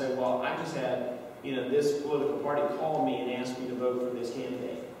calling and they'll say, well, I just had, this political party call me and ask me to vote for this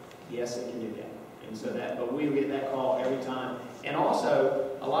candidate. Yes, they can do that. And so but we get that call every time. And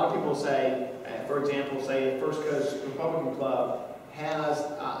also, a lot of people say, for example, say First Coast Republican Club has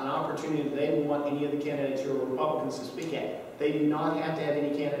an opportunity that they want any of the candidates who are Republicans to speak at. They do not have to have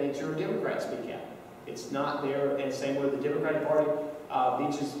any candidates who are Democrats speak at. It's not there, and same with the Democratic Party.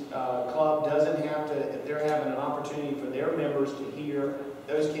 Beaches Club doesn't have to, if they're having an opportunity for their members to hear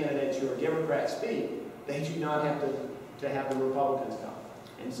those candidates who are Democrats speak, they do not have to have the Republicans come.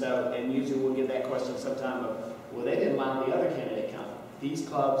 And so, and usually we'll get that question sometime of, well, they didn't allow the other candidate come. These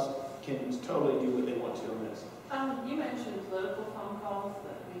clubs can totally do what they want to on this. You mentioned political phone calls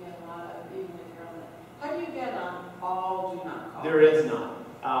that we have a lot of, even if you're on it. How do you get on all do not call? There is not.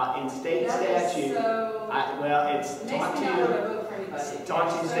 In state statute, it's it talk makes to me not your, want to vote for anybody. talk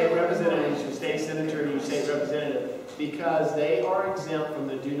to your state representative, your state senator, your state representative, because they are exempt from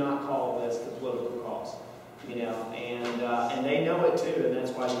the do not call list of political calls. And they know it too, and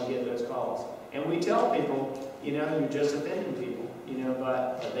that's why you get those calls. And we tell people, you're just offending people,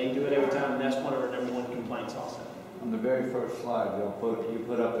 but they do it every time, and that's one of our #1 complaints also. On the very first slide, you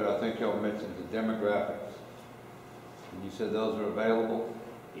put up there, I think y'all mentioned the demographics. And you said those are available?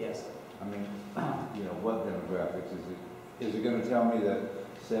 Yes. I mean, what demographics? Is it going to tell me that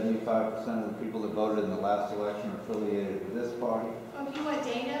 75% of the people that voted in the last election are affiliated with this party? Oh, if you want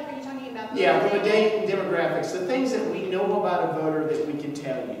data, are you talking about? Yeah, from the demographics, the things that we know about a voter that we can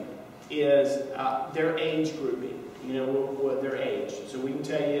tell you is their age grouping, what their age. So we can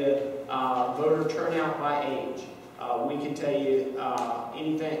tell you voter turnout by age. We can tell you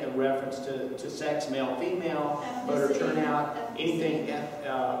anything in reference to sex, male, female, voter turnout, anything.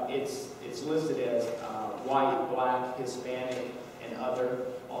 It's listed as white, black, Hispanic, and other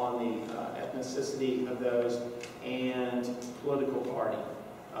on the ethnicity of those, and political party.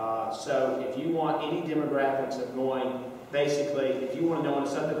 So if you want any demographics of going, basically, if you want to know in a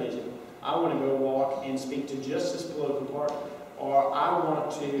subdivision, I want to go walk and speak to just this political party, or I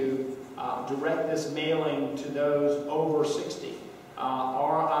want to direct this mailing to those over 60, or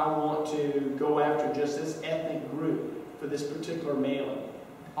I want to go after just this ethnic group for this particular mailing.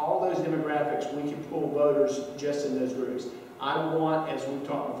 All those demographics, we can pull voters just in those groups. I want, as we've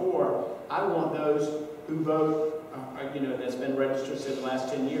talked before, I want those who vote, that's been registered since the last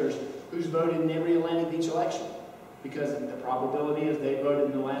 10 years, who's voted in every Atlantic Beach election. Because the probability is they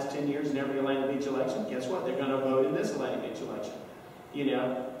voted in the last 10 years in every Atlantic Beach election. Guess what? They're going to vote in this Atlantic Beach election.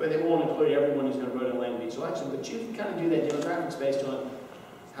 But they won't include everyone who's going to vote in the Atlantic Beach election. But you can kind of do that demographics based on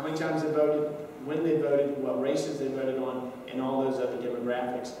how many times they voted, when they voted, what races they voted on, and all those other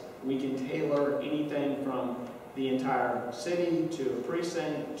demographics. We can tailor anything from the entire city to a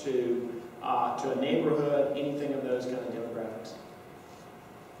precinct to a neighborhood, anything of those kind of demographics.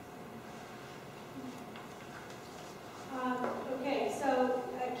 Okay, so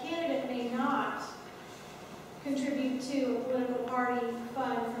a candidate may not contribute to a political party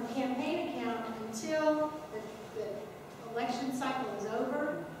fund from campaign account until the election cycle is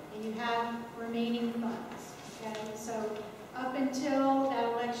over and you have remaining funds.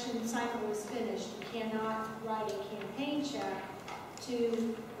 to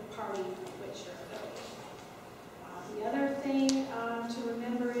the party which you're affiliated. The other thing to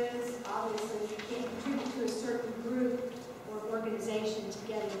remember is, obviously, you can't contribute to a certain group or organization to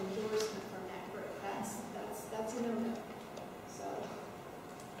get an endorsement from that group. That's a no-no. So,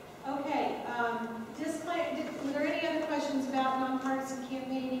 okay. Were there any other questions about nonpartisan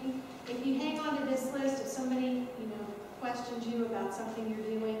campaigning? If you hang on to this list, if somebody questions you about something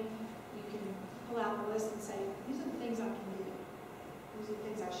you're doing, you can pull out the list and say, these are the things I can do. These are the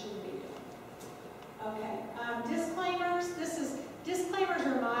things I shouldn't be doing. Okay, disclaimers. Disclaimers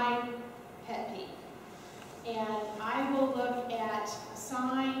are my pet peeve. And I will look at a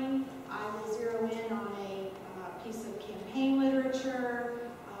sign, I will zero in on a piece of campaign literature,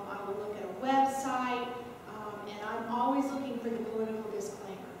 I will look at a website, and I'm always looking for the political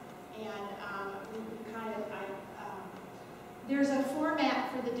disclaimer. And there's a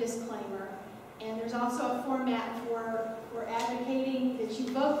format for the disclaimer, and there's also a format for advocating that you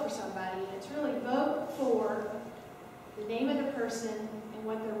vote for somebody, and it's really vote for the name of the person and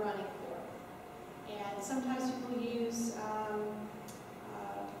what they're running for. And sometimes people use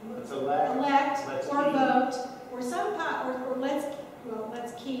let's elect, let's or keep. Vote, or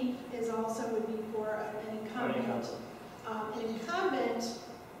let's keep is also would be for an incumbent. An incumbent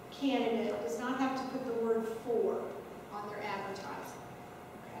candidate does not have to put the word "for" on their advertising.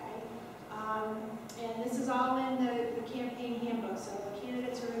 Okay, and this is all in the campaign handbook. So the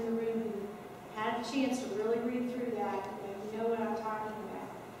candidates are in the room who had a chance to really read through that. You know what I'm talking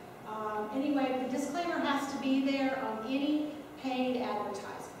about. Anyway, the disclaimer has to be there on any paid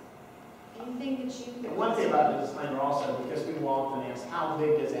advertising. Anything that you. And one thing about the disclaimer also, because people often ask, how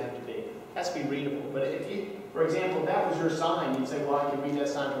big does it have to be? It has to be readable. But if you, for example, if that was your sign, you'd say, well, I can read that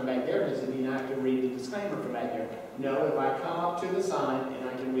sign from back there. Does it mean I can read the disclaimer from back there? No, if I come up to the sign and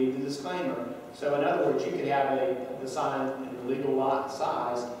I can read the disclaimer. So in other words, you could have the sign in the legal lot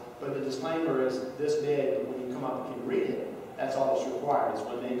size, but the disclaimer is this big, but when you come up and can read it, that's all that's required. Is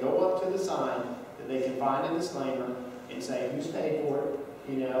when they go up to the sign that they can find a disclaimer and say who's paid for it,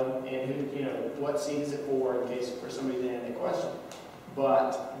 and who, what seat is it for, in case for somebody to have a question.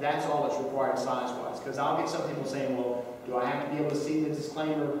 But that's all that's required size-wise. Because I'll get some people saying, well, do I have to be able to see the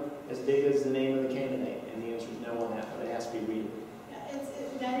disclaimer as big as the name of the candidate? And the answer is no on that, but it has to be readable. Yeah,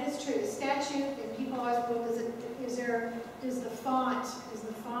 that is true. Statute, and people always, well, does the font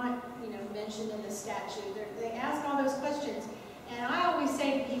mentioned in the statute? They ask all those questions. And I always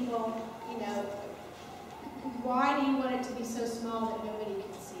say to people, why do you want it to be so small that nobody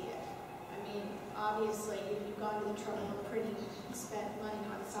can see it? I mean, obviously, if you've gone to the trouble of printing and spent money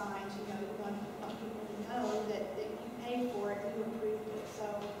on signs, you want people to know that you paid for it, you approved it. So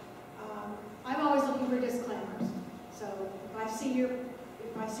I'm always looking for disclaimers. So if I see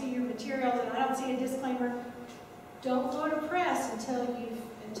your materials and I don't see a disclaimer, don't go to press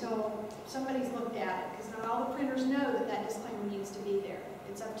until somebody's looked at it, because not all the printers know that disclaimer needs to be there.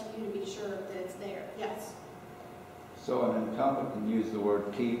 It's up to you to be sure that it's there. Yes. So an incumbent can use the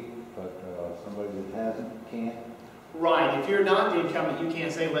word keep, but somebody that hasn't can't? Right. If you're not the incumbent, you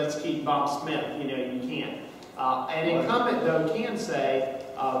can't say, let's keep Bob Smith. You can't. An incumbent, though, can say,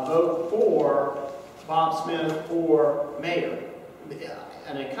 vote for Bob Smith for mayor.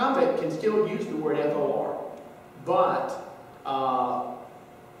 An incumbent can still use the word FOR, but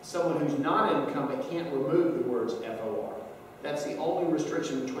someone who's not an incumbent can't remove the words FOR. That's the only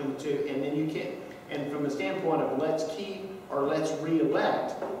restriction between the two. And then you can't. And from the standpoint of let's keep or let's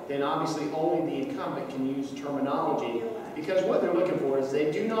re-elect, then obviously only the incumbent can use terminology, because what they're looking for is they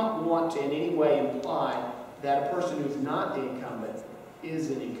do not want to in any way imply that a person who's not the incumbent is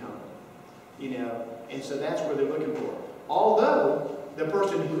an incumbent. And so that's where they're looking for. Although the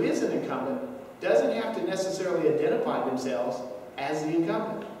person who is an incumbent doesn't have to necessarily identify themselves as the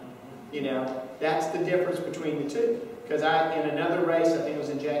incumbent. That's the difference between the two. Because in another race, I think it was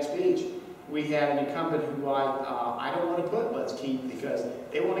in Jack's Beach, we had an incumbent who I don't want to put let's keep, because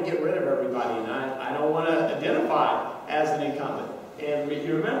they want to get rid of everybody, and I don't want to identify as an incumbent. And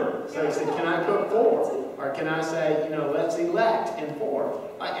you remember, so he said, can I put for? Or can I say, let's elect and for?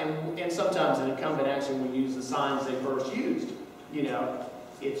 And sometimes an incumbent actually will use the signs they first used.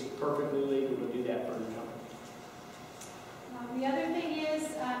 It's perfectly legal to do that for an incumbent. The other thing is,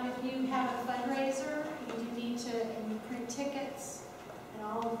 if you have a fundraiser, you do need to print tickets and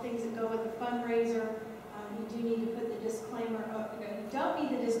all the things that go with the fundraiser. You do need to put the disclaimer up. You don't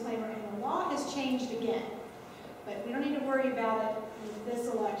need the disclaimer, and the law has changed again. But we don't need to worry about it in this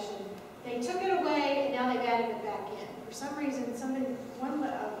election. They took it away, and now they've added it back in. For some reason, some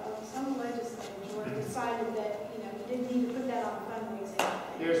legislature decided that you didn't need to put that on fundraising.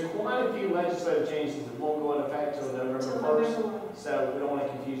 There's quite a few legislative changes that won't go into effect until November 1st. So we don't want to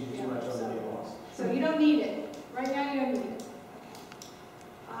confuse you too much on the deal loss. So you don't need it. Right now, you don't need it.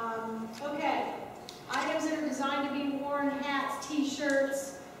 Okay. Items that are designed to be worn, hats,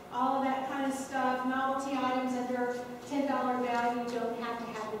 t-shirts, all of that kind of stuff. Novelty items under $10 value don't have to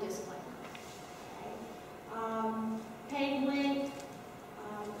have the disclaimer. Okay. Paid link,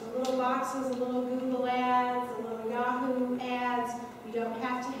 the little boxes, the little Google ads, the little Yahoo ads. You don't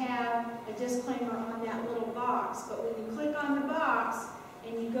have to have a disclaimer on that little box, but when you click on the box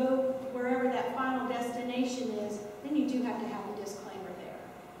and you go wherever that final destination is, then you do have to have a disclaimer there.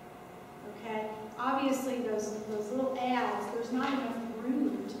 Okay? Obviously, those little ads, there's not enough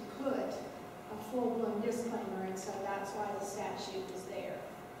room to put a full-blown disclaimer, and so that's why the statute is there.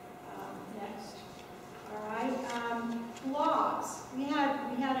 Next. All right. Blogs. We had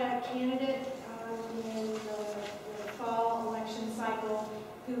a candidate in the fall election cycle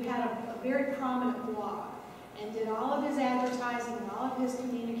who had a very prominent blog and did all of his advertising and all of his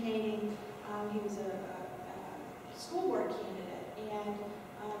communicating. He was a school board candidate, and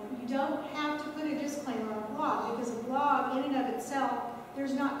you don't have to put a disclaimer on a blog, because a blog in and of itself,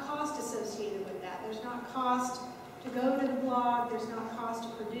 there's not cost associated with that. There's not cost to go to the blog. There's not cost to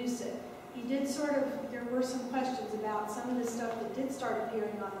produce it. He did there were some questions about some of the stuff that did start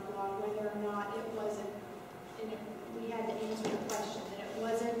appearing on the blog, whether or not it wasn't, and we had to answer the question, that it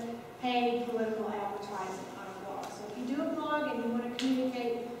wasn't paid political advertising on a blog. So if you do a blog and you want to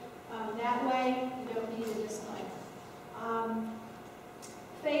communicate that way, you don't need a disclaimer.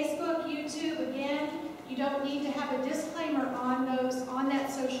 Facebook, YouTube, again, you don't need to have a disclaimer on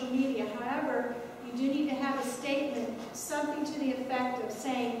that social media. However, you do need to have a statement, something to the effect of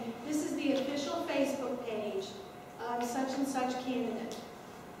saying, this is the official Facebook page of such and such candidate.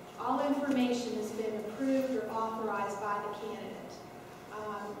 All information has been approved or authorized by the candidate.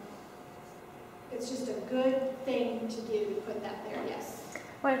 It's just a good thing to do to put that there, yes.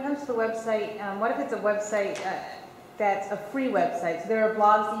 When it comes to the website, what if it's a website that's a free website? So there are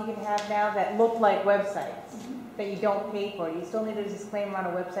blogs that you can have now that look like websites that you don't pay for. You still need a disclaimer on a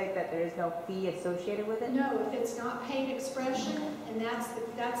website that there is no fee associated with it? No, if it's not paid expression, and that's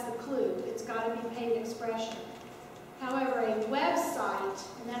the clue, it's got to be paid expression. However, a website,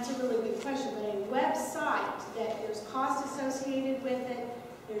 and that's a really good question, but a website that there's cost associated with it,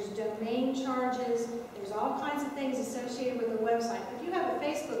 there's domain charges, there's all kinds of things associated with a website. If you have a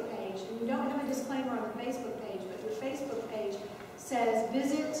Facebook page and you don't have a disclaimer on the Facebook page, but your Facebook page says,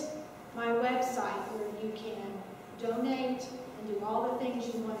 visit my website where you can donate and do all the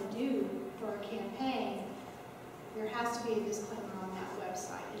things you want to do for a campaign, there has to be a disclaimer on that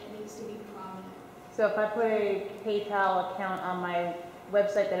website, and it needs to be prominent. So if I put a PayPal account on my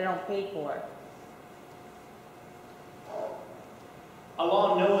website that I don't pay for,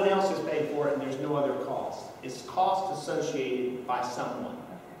 Along, no one else has paid for it, and there's no other cost. It's cost associated by someone.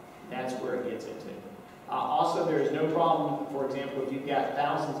 That's where it gets into. Also, there is no problem, for example, if you've got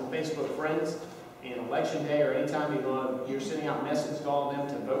thousands of Facebook friends, and election day or anytime you're sending out messages to all of them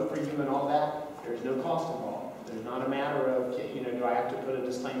to vote for you and all that, there's no cost involved. There's not a matter of, do I have to put a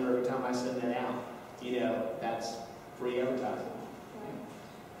disclaimer every time I send that out? That's free advertising.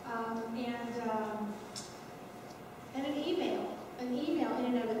 Right. And an email. An email in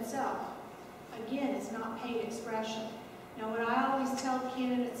and of itself, again, is not paid expression. Now, what I always tell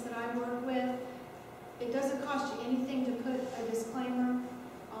candidates that I work with, it doesn't cost you anything to put a disclaimer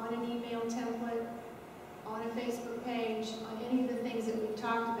on an email template, on a Facebook page, on any of the things that we've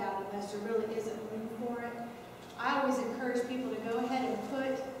talked about, unless there really isn't room for it. I always encourage people to go ahead and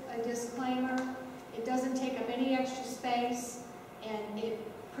put a disclaimer. It doesn't take up any extra space, and it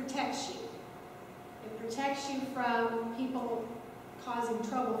protects you. It protects you from people causing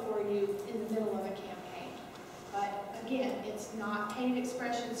trouble for you in the middle of a campaign. But again, it's not paid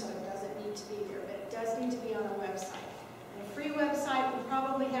expression, so it doesn't need to be there, but it does need to be on a website. And a free website would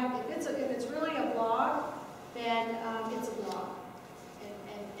probably have, if it's really a blog, then it's a blog.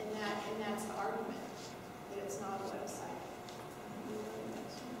 And that's the argument, that it's not a website.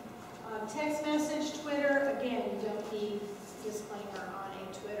 Text message, Twitter, again, you don't need disclaimer on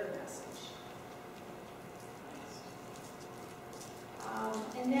a Twitter message.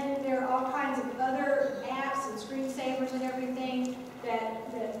 And then there are all kinds of other apps and screensavers and everything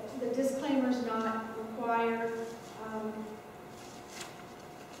that the disclaimer's not required.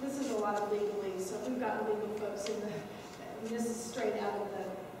 This is a lot of legalese, so we've got legal folks in this is straight out of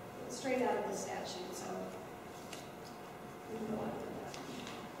the statute, so we can go on with that.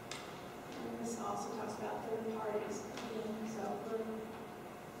 And this also talks about third parties again, so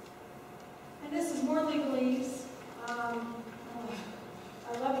and this is more legalese.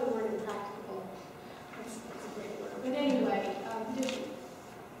 I love the word impractical. That's a great word. But anyway,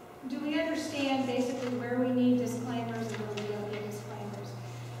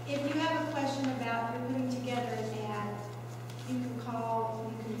 If you have a question about you're putting together an ad, you can call,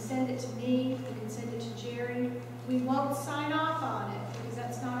 you can send it to me, you can send it to Jerry. We won't sign off on it because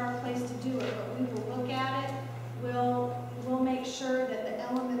that's not our place to do it, but we will look at it. We'll make sure that the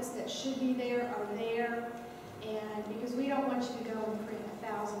elements that should be there are there. And because we don't want you to go and print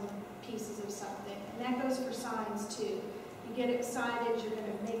 1,000 pieces of something. And that goes for signs too. You get excited, you're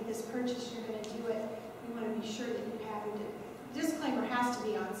going to make this purchase, you're going to do it. You want to be sure that you have it. Disclaimer has to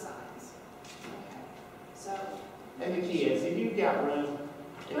be on signs. Okay. So. And the key is, if you've got room,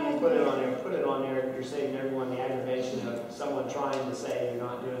 if you put it on there, you're saving everyone the aggravation of someone trying to say you're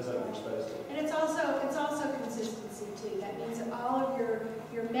not doing something you're supposed to. And it's also consistency too. That means that all of your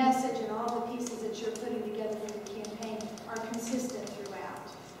message and all the pieces that you're putting together for the campaign are consistent throughout.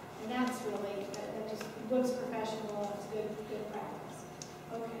 And that's really, that just looks professional, it's good practice.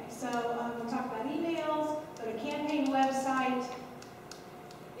 Okay, so we'll talk about emails, but a campaign website,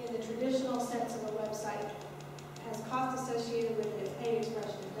 in the traditional sense of a website, has cost associated with it, paid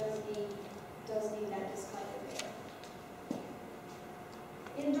expression, does need that disclaimer there.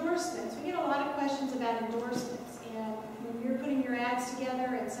 Endorsements, we get a lot of questions about endorsements, and when you're putting your ads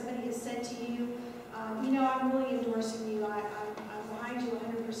together and somebody has said to you, you know, I'm really endorsing you, I'm behind you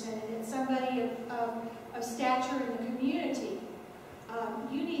 100%, and it's somebody of stature in the community,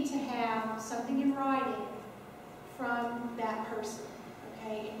 you need to have something in writing from that person.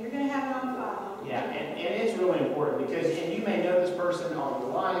 Okay, and you're going to have it on file. Yeah, and it's really important because, and you may know this person all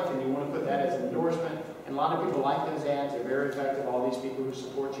your life and you want to put that as an endorsement. And a lot of people like those ads. They're very effective, all these people who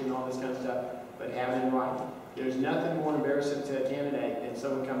support you and all this kind of stuff, but have it in writing. There's nothing more embarrassing to a candidate than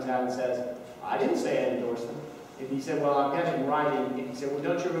someone comes out and says, I didn't say I endorsed them. If you said, well, I've got it in writing, if you said, well,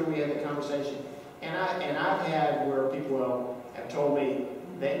 don't you remember we had that conversation? And I've had where people have told me,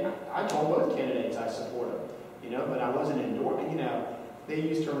 I told both candidates I support them, you know, but I wasn't endorsing, you know. They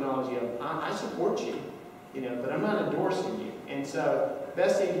use terminology of, I support you, you know, but I'm not endorsing you. And so the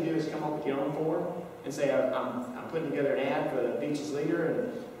best thing to do is come up with your own form and say, I'm putting together an ad for the Beaches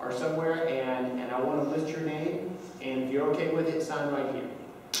Leader or somewhere, and I want to list your name, and if you're okay with it, sign right here,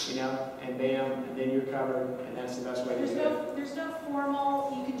 you know, and bam, and then you're covered, and that's the best way to do it. There's no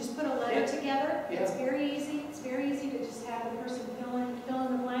formal, you can just put a letter together. Yeah. It's very easy. It's very easy to just have the person fill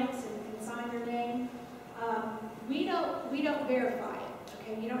in the blanks and sign their name. We don't verify it.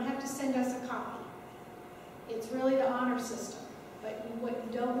 Okay, you don't have to send us a copy. It's really the honor system. But what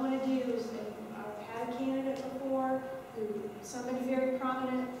you don't want to do is, I've had a candidate before who, somebody very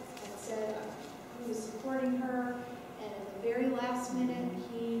prominent, had said he was supporting her, and at the very last minute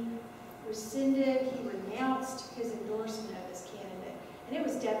he rescinded, he renounced his endorsement of this candidate. And it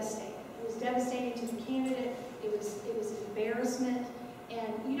was devastating. It was devastating to the candidate. It was an embarrassment.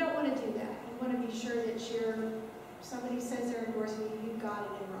 And you don't want to do that. You want to be sure that somebody says they're endorsing you, you've got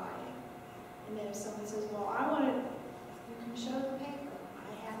it in writing. And then if someone says, well, I want to, you can show the paper.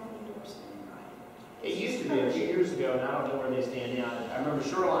 I have an endorsement in writing. It used to be a few years ago, and I don't know where they stand now. I remember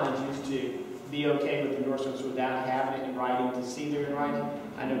shorelines used to be okay with endorsements without having it in writing, to see they're in writing.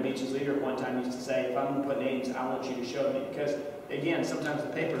 I know Beaches Leader at one time used to say, if I'm going to put names, I want you to show me. Because, again, sometimes the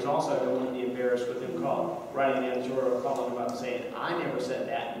papers also don't want to be embarrassed with them writing an editorial or calling them up and saying, I never said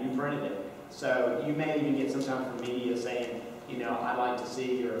that, and you printed it. So you may even get sometimes from media saying, you know, I'd like to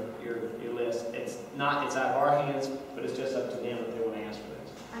see your list. It's out of our hands, but it's just up to them if they want to ask for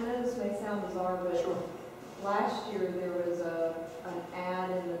this. I know this may sound bizarre, but Sure. last year there was an ad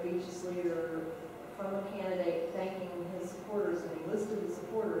in the Beaches Leader from a candidate thanking his supporters, and he listed the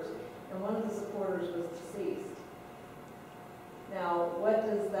supporters, and one of the supporters was deceased. Now, what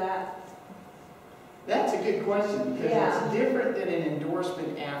does that... That's a good question, because it's different than an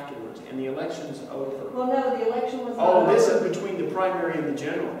endorsement afterwards, and the election's over. Well, no, the election was this is between the primary and the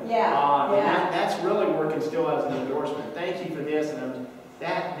general. Yeah, and that's really working still as an endorsement. Thank you for this, and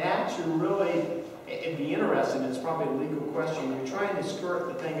that should really, it'd be interesting, it's probably a legal question. You're trying to skirt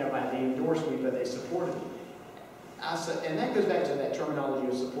the thing about they endorsed me, but they supported me. And that goes back to that terminology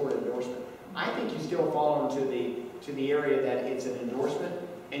of support endorsement. I think you still fall into the area that it's an endorsement,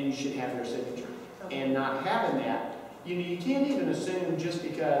 and you should have their signature. And not having that, you can't even assume just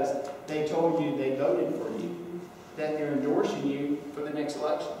because they told you they voted for you that they're endorsing you for the next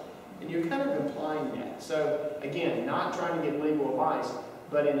election. And you're kind of implying that. So again, not trying to give legal advice,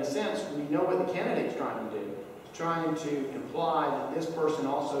 but in a sense, we know what the candidate's trying to do. Trying to imply that this person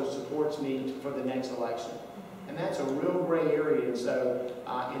also supports me for the next election. And that's a real gray area. And so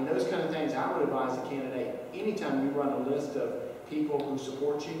in those kind of things, I would advise the candidate, anytime you run a list of people who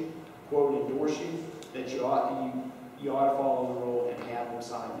support you, quote, endorse you, that you ought to follow the rule and have them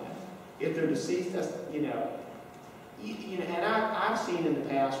sign that. If they're deceased, that's, you know, You know, and I've seen in the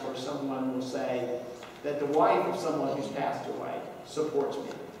past where someone will say that the wife of someone who's passed away supports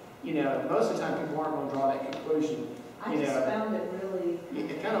me. You know, most of the time people aren't going to draw that conclusion. I just found it really.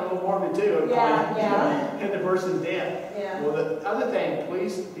 It's kind of a little morbid too. Yeah. And the person's dead. Yeah. Well, the other thing,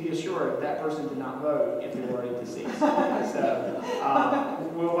 please be assured that person did not vote if they were already deceased. So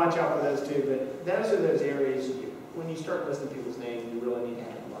we'll watch out for those too. But those are those areas when you start listing people's names, you really need to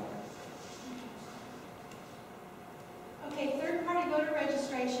have them like that. Okay, third-party voter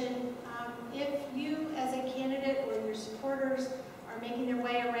registration. If you, as a candidate or your supporters, are making their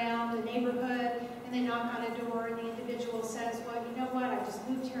way around the neighborhood and they knock on a door and the individual says, well, you know what, I just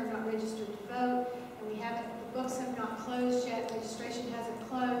moved here, I'm not registered to vote, and the books have not closed yet, registration hasn't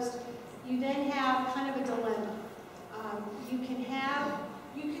closed, you then have kind of a dilemma.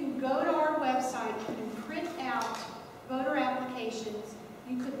 You can go to our website and print out voter applications.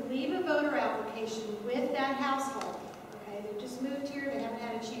 You could leave a voter application with that household. Okay, they've just moved here, they haven't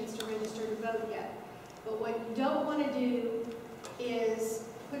had a chance to register to vote yet. But what you don't want to do is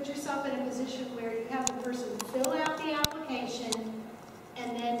put yourself in a position where you have the person fill out the application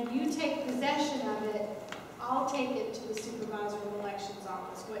and then you take possession of it. I'll take it to the Supervisor of Elections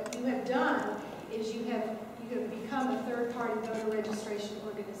office. What you have done is you have become a third-party voter registration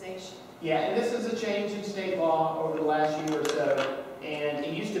organization. Yeah, and this is a change in state law over the last year or so. And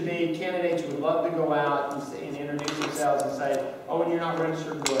it used to be candidates would love to go out and introduce themselves and say, oh, and you're not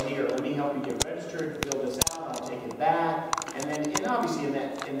registered, well, here, let me help you get registered, fill this out, I'll take it back. And then, and obviously in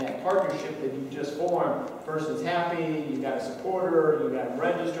that partnership that you've just formed, person's happy, you've got a supporter, you've got them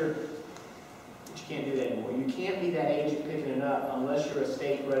registered, but you can't do that anymore. You can't be that agent picking it up unless you're a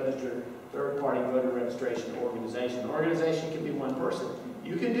state-registered third-party voter registration organization. An organization can be one person.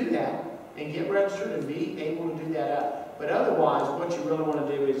 You can do that and get registered and be able to do that up. But otherwise, what you really want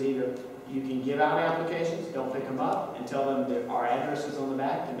to do is either you can give out applications, don't pick them up, and tell them that our address is on the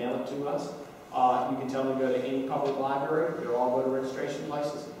back to mail it to us. You can tell them to go to any public library. They're all voter registration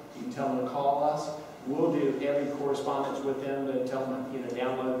places. You can tell them to call us. We'll do every correspondence with them to tell them, you know,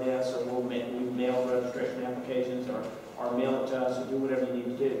 download this, or we mail registration applications, or mail it to us, or do whatever you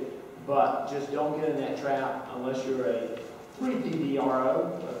need to do. But just don't get in that trap unless you're a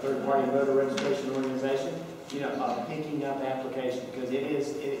 3PVRO, a third-party voter registration organization, you know, of picking up applications, because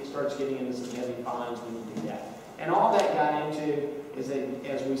it starts getting into some heavy fines when you do that. And all that got into is that,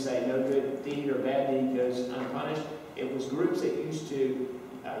 as we say, no good deed or bad deed goes unpunished. It was groups that used to,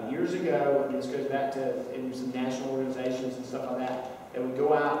 years ago, and this goes back to some national organizations and stuff like that, that would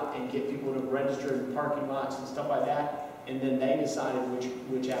go out and get people to register in parking lots and stuff like that, and then they decided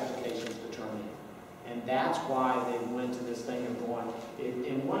which applications to turn in. And that's why they went to this thing of going,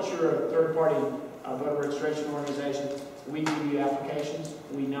 and once you're a third-party voter registration organization, we give you applications,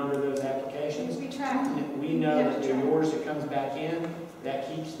 we number those applications. We track them. We know that they're yours that comes back in. That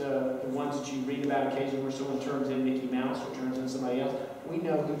keeps the ones that you read about occasionally where someone turns in Mickey Mouse or turns in somebody else. We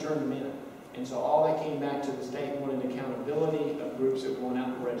know who turned them in. And so all that came back to the state wanted accountability of groups that were going out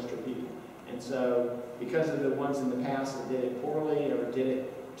and register people. And so because of the ones in the past that did it poorly or did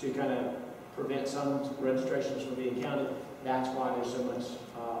it to kind of prevent some registrations from being counted, that's why there's so much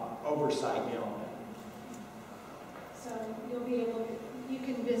oversight now on that. So you'll be able to, you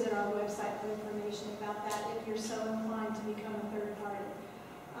can visit our website for information about that if you're so inclined to become a third party.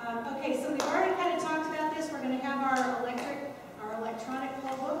 Okay, so we've already kind of talked about this. We're going to have our electronic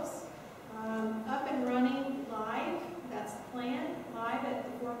poll books up and running live. That's the plan, live at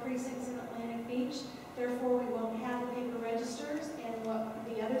the 4 precincts in Atlantic Beach. Therefore, we won't have the paper registers. And what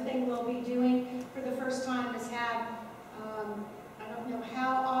the other thing we'll be doing for the first time is have, I don't know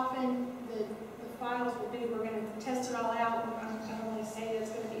how often the files will be. We're going to test it all out. I don't want to say that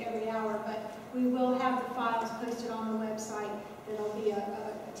it's going to be every hour, but we will have the files posted on the website. There'll be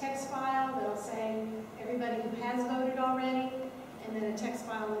a text file that'll say everybody who has voted already, and then a text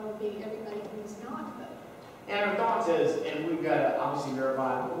file that'll be everybody who has not voted. And our thoughts is, and we've got to obviously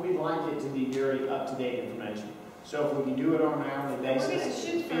verify, but we'd like it to be very up-to-date information. So if we can do it on an hourly basis,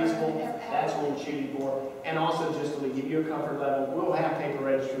 it's feasible, that's what we're shooting for. And also just to give you a comfort level, we'll have paper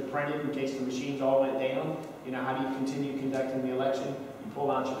registered printed in case the machines all went down. You know, how do you continue conducting the election? You pull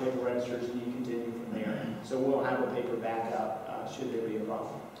out your paper registers and you continue from there. So we'll have a paper backup should there be a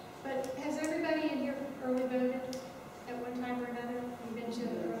problem. But has everybody in here early voted at one time or another? You've been to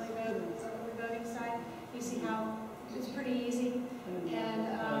the early voting site. You see how it's pretty easy, and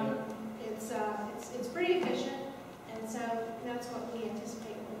it's pretty efficient, and so that's what we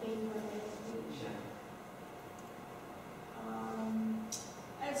anticipate will be for the week.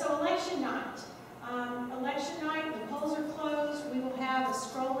 And so election night. Election night, the polls are closed. We will have a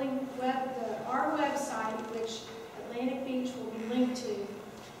scrolling our website, which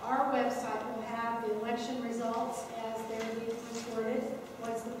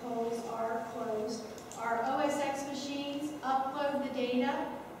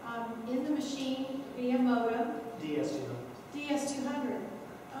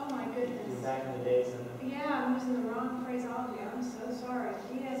back in the days of Yeah, I'm using the wrong phraseology, I'm so sorry.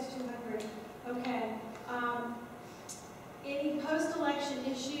 DS 200, okay. Any post-election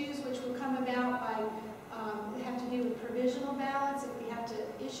issues which will come about by, they have to do with provisional ballots. If we have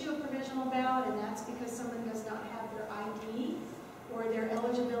to issue a provisional ballot, and that's because someone does not have their ID or their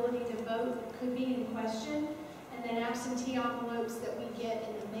eligibility to vote could be in question. And then absentee envelopes that we get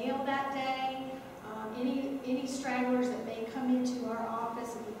in the mail that day. Any stragglers that may come into our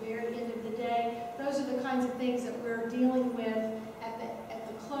office at the very end of the day. Those are the kinds of things that we're dealing with at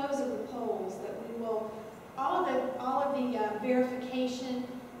the close of the polls, that we will, all of the verification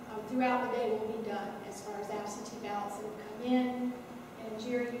throughout the day will be done as far as absentee ballots that have come in. And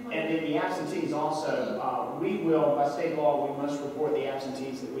Jerry, you want to... And then the absentees also, we will, by state law, we must report the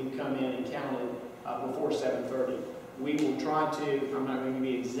absentees that we've come in and counted before 7:30. We will try to, I'm not going to give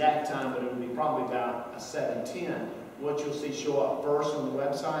you the exact time, but it will be probably about 7:10. What you'll see show up first on the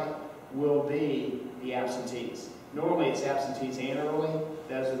website will be the absentees. Normally it's absentees and early.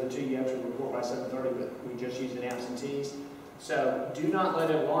 Those are the two you have to report by 7:30, but we just use an absentees. So do not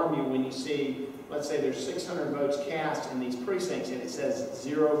let it alarm you when you see, let's say there's 600 votes cast in these precincts and it says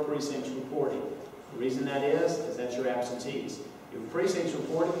 0 precincts reporting. The reason that is that's your absentees. Your precincts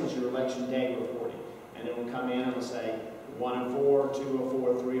reporting is your election day reporting. And it will come in and it'll say 104,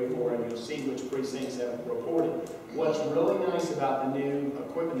 204, 304, and you'll see which precincts have reported. What's really nice about the new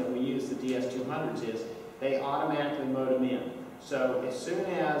equipment that we use, the DS200s, is they automatically mode them in. So as soon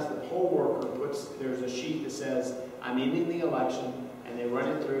as the poll worker puts, there's a sheet that says, I'm ending the election, and they run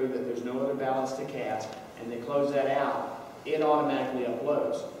it through that there's no other ballots to cast, and they close that out, it automatically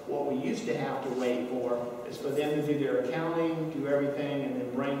uploads. What we used to have to wait for is for them to do their accounting, do everything, and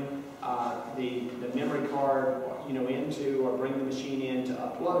then bring the memory card, into, or bring the machine in to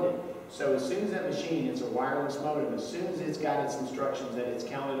upload it. So as soon as that machine, it's a wireless modem, as soon as it's got its instructions that it's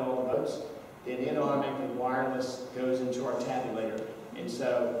counted all the votes, then it automatically wireless goes into our tabulator. And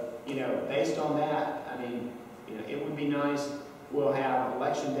so, based on that, I mean, it would be nice. We'll have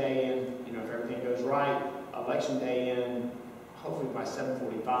election day in, if everything goes right, election day in, hopefully by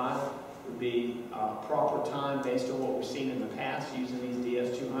 7:45 would be proper time based on what we've seen in the past using these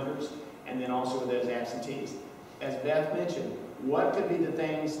DS200s, and then also with those absentees. As Beth mentioned, what could be the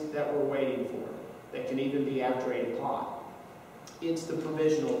things that we're waiting for that can even be after 8 o'clock? It's the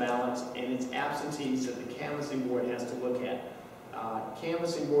provisional ballots and it's absentees that the canvassing board has to look at.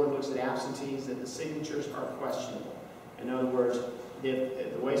 Canvassing board looks at absentees that the signatures are questionable. In other words,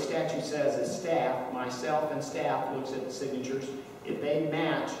 if the way statute says is staff, myself and staff looks at the signatures. If they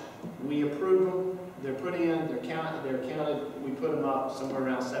match, we approve them. They're put in, they're counted, we put them up somewhere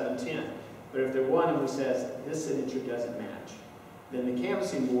around 7:10. But if they're one and we says this signature doesn't match, then the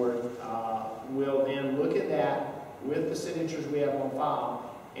canvassing board will then look at that with the signatures we have on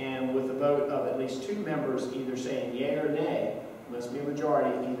file, and with the vote of at least 2 members either saying yea or nay, must be a majority,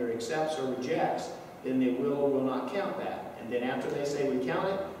 either accepts or rejects, then they will or will not count that. And then after they say we count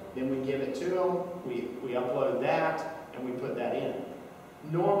it, then we give it to them, we upload that, and we put that in.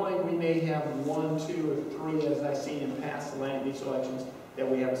 Normally we may have 1, 2, or 3, as I've seen in past land use elections, that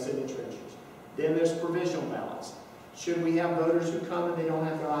we have signature issues. Then there's provisional ballots. Should we have voters who come and they don't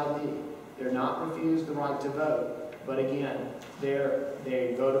have their ID? They're not refused the right to vote. But again,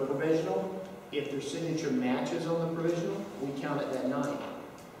 they go to provisional. If their signature matches on the provisional, we count it that night.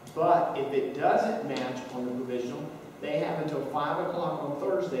 But if it doesn't match on the provisional, they have until 5 o'clock on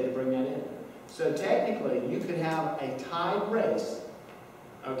Thursday to bring that in. So technically, you could have a tied race,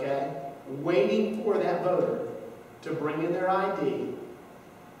 okay, waiting for that voter to bring in their ID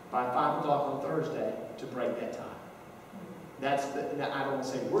by 5 o'clock on Thursday to break that tie. That's I don't want to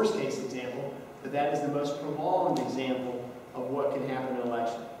say worst case example, but that is the most prolonged example of what can happen in an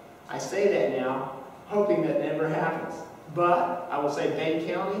election. I say that now, hoping that never happens. But I will say Bay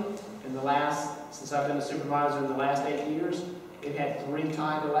County, since I've been a supervisor in the last 8 years, it had 3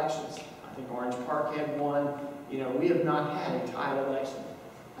 tied elections. I think Orange Park had 1. We have not had a tied election.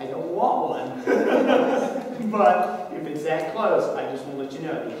 I don't want one. But if it's that close, I just want to let you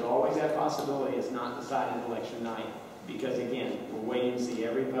know, there's always that possibility it's not decided election night. Because again, we're waiting to see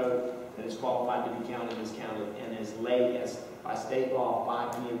every vote that is qualified to be counted is counted. And as late as, by state law,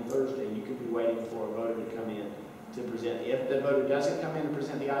 5 p.m. Thursday, you could be waiting for a voter to come in to present. If the voter doesn't come in and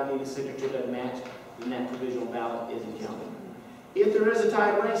present the ID, the signature doesn't match, then that provisional ballot isn't counted. If there is a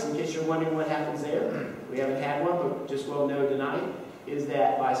tied race, in case you're wondering what happens there, we haven't had one, but just will know tonight, is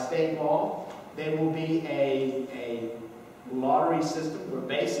that by state law, there will be a lottery system where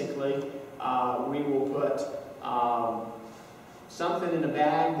basically we will put something in a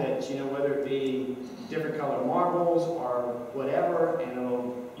bag that, whether it be different color marbles or whatever, and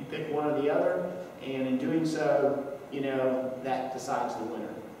you pick one or the other, and in doing so, you know, that decides the winner.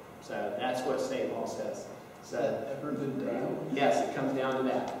 So that's what state law says. So, Ever been done? yes, it comes down to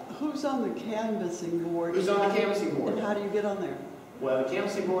that. Who's on the canvassing board? Who's on the canvassing board? And how do you get on there? Well, the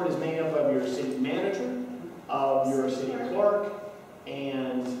canvassing board is made up of your city manager, of your city clerk,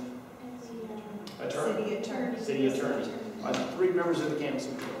 and attorney. City attorney. Are the 3 members of the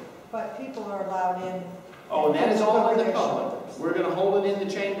canvassing board. But people are allowed in. Oh, and that is all in the public. We're going to hold it in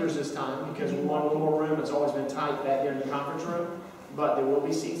the chambers this time because we want a little more room. It's always been tight back there in the conference room. But there will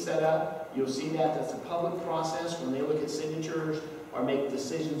be seats set up. You'll see that. That's a public process. When they look at signatures or make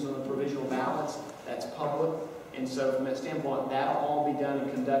decisions on the provisional ballots, that's public. And so from that standpoint, that'll all be done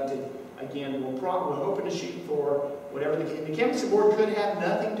and conducted. Again, we're hoping to shoot for whatever the canvassing board could have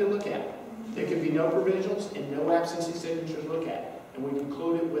nothing to look at. There could be no provisionals and no absentee signatures to look at. And we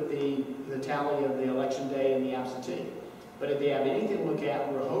conclude it with the tally of the election day and the absentee. But if they have anything to look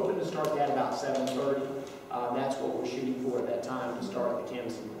at, we're hoping to start that about 7:30. That's what we're shooting for at that time to start the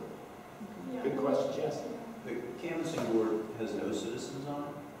canvassing board. Good question, Jess. The canvassing board has no citizens on it?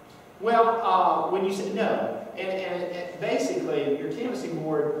 Well, when you say no, and basically your canvassing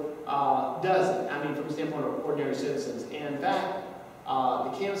board doesn't. I mean, from the standpoint of ordinary citizens. And in fact,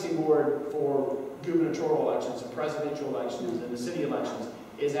 the canvassing board for gubernatorial elections and presidential elections and the city elections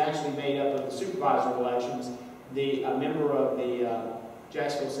is actually made up of the supervisor elections, a member of the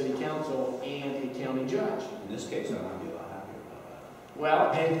Jacksonville City Council, and a county judge. In this case, I might be a lot happier about that.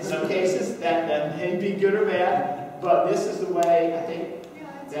 Well, in some cases that may be good or bad, but this is the way I think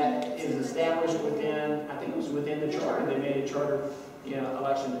that is established within, I think it was within the charter. They made a charter,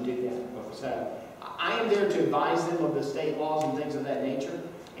 election to do that. So I am there to advise them of the state laws and things of that nature.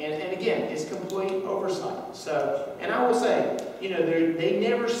 And again, it's complete oversight. So, and I will say, they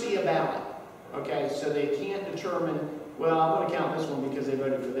never see a ballot. Okay, so they can't determine, well, I'm going to count this one because they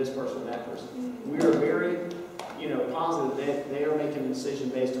voted for this person or that person. We are very, positive that they are making a decision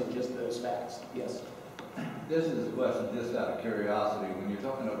based on just those facts. Yes. This is a question just out of curiosity. When you're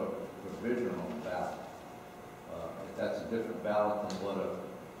talking about a provisional ballot, that's a different ballot than what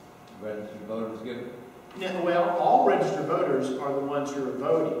a registered voter is given? Now, well, all registered voters are the ones who are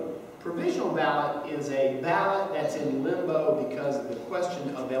voting. Provisional ballot is a ballot that's in limbo because of the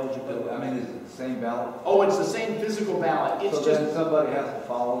question of eligibility. I mean, is it the same ballot? Oh, it's the same physical ballot. It's so just then somebody has to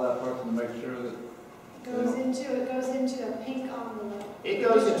follow that person to make sure that It goes into a pink envelope. it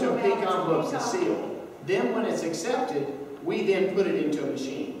goes into a pink envelope and sealed. Then when it's accepted, we then put it into a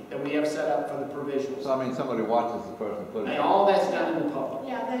machine that we have set up for the provisionals. So I mean, somebody watches the person put it. And all that's done in the public.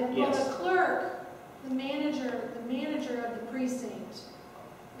 Yeah, Yes. the clerk, the manager of the precinct.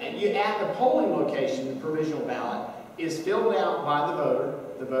 And you at the polling location, the provisional ballot is filled out by the voter,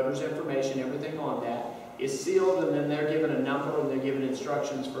 the voter's information, everything on that is sealed, and then they're given a number and they're given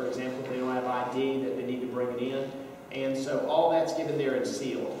instructions. For example, if they don't have ID, that they need to bring it in. And so all that's given there and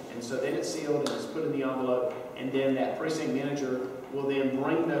sealed. And so then it's sealed and it's put in the envelope, and then that precinct manager will then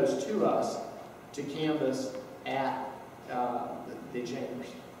bring those to us to canvass at the chambers.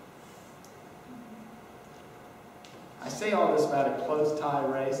 I say all this about a close tie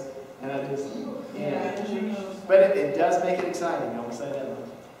race, and I just, but it does make it exciting, I will say that much.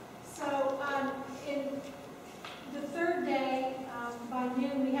 So, in the third day, by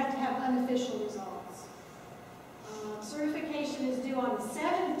noon, we have to have unofficial results. Certification is due on the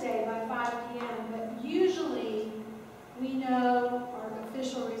 7th day by 5 p.m., but usually we know our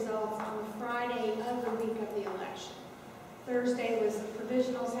official results on the Friday of the week of the election. Thursday was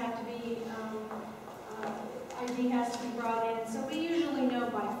provisionals have to be, ID has to be brought in, so we usually know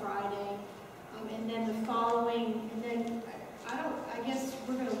by Friday. And then the following, and then I guess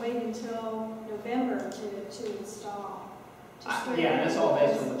we're going to wait until November to install. Yeah, and that's all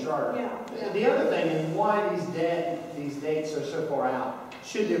based on the charter. Yeah. The other thing is why these dates are so far out.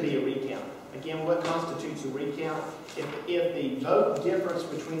 Should there be a recount? Again, what constitutes a recount? If the vote difference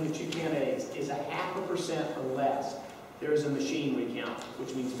between the two candidates is 0.5% or less, there is a machine recount,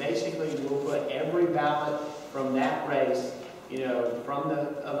 which means basically we'll put every ballot from that race, from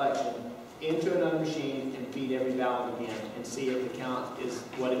the election, into another machine and feed every ballot again and see if the count is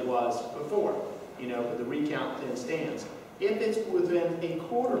what it was before. But the recount then stands. If it's within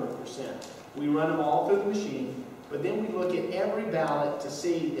 0.25%, we run them all through the machine, but then we look at every ballot to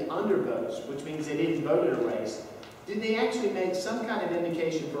see the undervotes, which means they didn't vote in a race. Did they actually make some kind of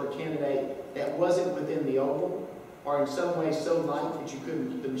indication for a candidate that wasn't within the oval, or in some way so light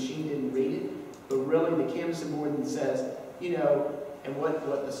that the machine didn't read it? But really the canvassing board then says, and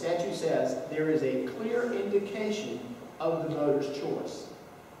what the statute says, there is a clear indication of the voter's choice.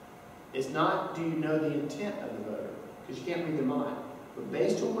 It's not, do you know the intent of the voter? Because you can't read their mind. But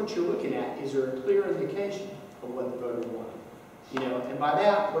based on what you're looking at, is there a clear indication of what the voter wanted? You know, and by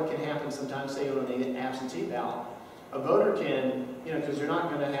that, what can happen sometimes, say on an absentee ballot, a voter can, you know, because they're not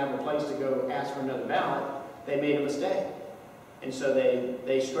going to have a place to go ask for another ballot, they made a mistake. And so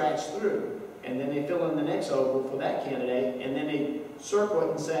they scratch through, and then they fill in the next oval for that candidate, and then they circle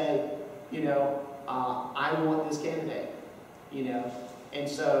it and say, you know, I want this candidate, you know. And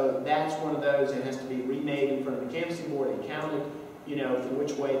so that's one of those that has to be remade in front of the canvassing board and counted, you know, for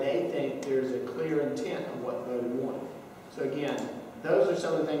which way they think there's a clear intent of what the voter wanted. So again, those are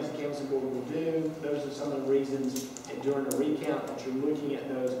some of the things the canvassing board will do. Those are some of the reasons during a recount that you're looking at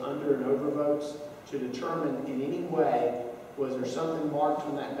those under and over votes to determine in any way, was there something marked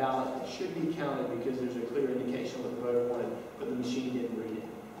on that ballot that should be counted because there's a clear indication of what the voter wanted, but the machine didn't read it.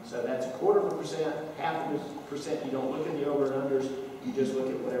 So that's 1/4%, 0.5%. You don't look at the over and unders, you just look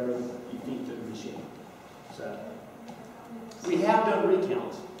at whatever you feed to the machine. So we have done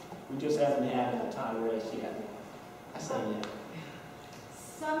recounts. We just haven't had a tie race yet. I say yet.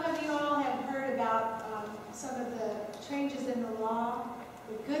 Some of you all have heard about some of the changes in the law.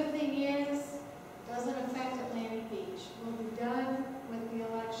 The good thing is, it doesn't affect Atlantic Beach. We'll be done with the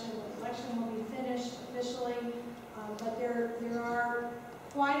election. The election will be finished officially, but there are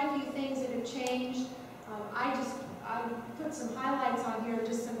quite a few things that have changed. I put some highlights on here,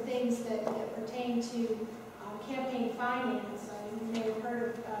 just some things that pertain to campaign finance. You may have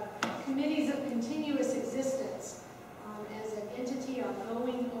heard of committees of continuous existence as an entity are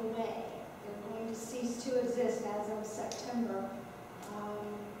going away. They're going to cease to exist as of September.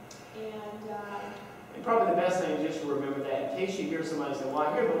 And probably the best thing is just to remember that in case you hear somebody say, well,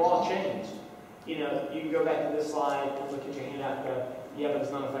 I hear the law changed. You know, you can go back to this slide and look at your handout and go, yeah, but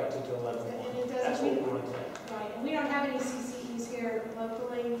it's not effective until 11/1. That's what we want to say. Right, and we don't have any CCEs here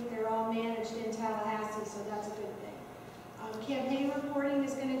locally. They're all managed in Tallahassee, so that's a good thing. Campaign reporting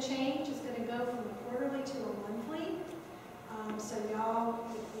is going to change. It's going to go from a quarterly to a monthly. So y'all,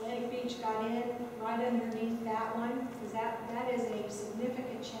 Atlantic Beach got in right underneath that one, because that is a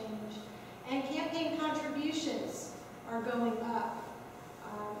significant change. And campaign contributions are going up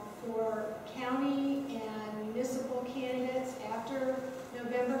for county and municipal candidates after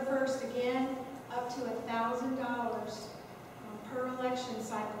November 1st, again, up to $1,000 per election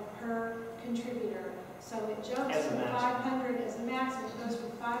cycle per contributor. So it jumps from 500 as a maximum. It goes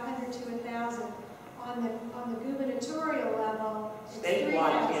from 500 to 1,000. On the gubernatorial level, it's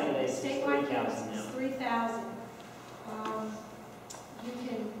statewide candidates, statewide candidates is 3,000.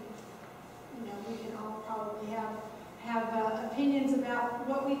 We can all probably have opinions about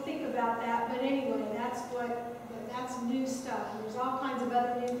what we think about that, but anyway, that's new stuff. And there's all kinds of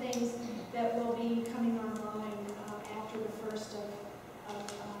other new things that will be coming online after the 1st of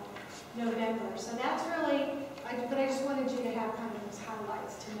November. So that's really, but I just wanted you to have kind of those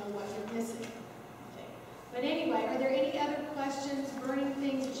highlights to know what you're missing. But anyway, are there any other questions, burning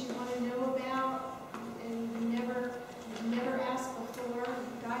things that you want to know about and you've never asked before?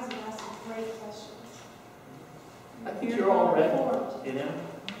 You guys have asked some great questions. I think you're all ready, you know?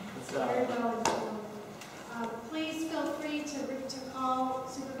 Very well informed. Please feel free to call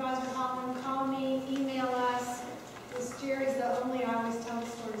Supervisor Holland, call me, email us. Jerry's the only, I always tell the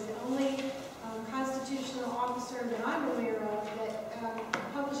story, is the only constitutional officer that I'm aware of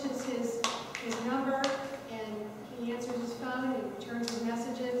that publishes his number, and he answers his phone and returns his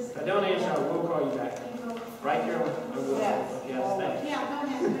messages. If I don't answer, I will call you back. Right, Carolyn? Yes. Yes, thank you. Yeah, go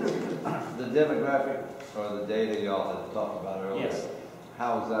ahead. The demographic or the data y'all had talked about earlier. Yes.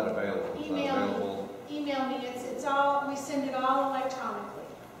 How is that available? Is that available? Email me. It's all, we send it all electronically.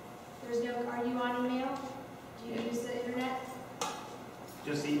 There's no, are you on email? Do you use the internet?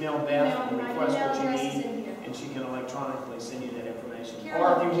 Just email Beth and My request email what you address is need, in here. and she can electronically send you that information. Carol-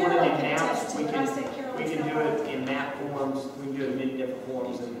 Or if you want Carol it can announced, attest we to it. I said Carol's can do not it on. in map forms, we can do it in many different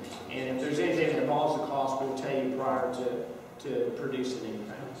forms, and if there's anything that involves the cost, we'll tell you prior to producing anything.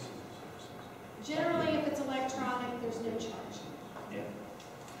 Generally, if it's electronic, there's no charge. Yeah.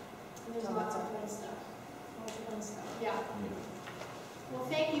 And there's lots of fun stuff. Lots of fun stuff. Yeah. Well,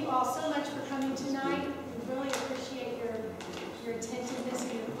 thank you all so much for coming tonight. We really appreciate your attentiveness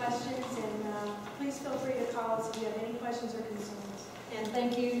and your questions, and please feel free to call us if you have any questions or concerns. And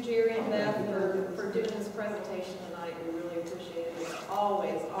thank you, Jerry and Beth, for doing this presentation tonight. We really appreciate it. It's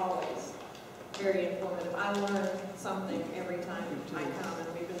always very informative. I learn something every time I come, and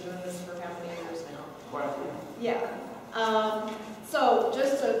we've been doing this for how many years now? Well, Yeah. So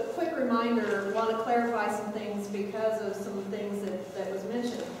just a quick reminder, want to clarify some things because of some things that was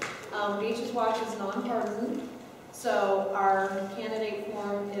mentioned. Beaches Watch is nonpartisan. So our candidate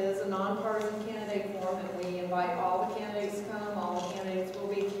forum is a nonpartisan candidate forum, and we invite all the candidates to come, all the candidates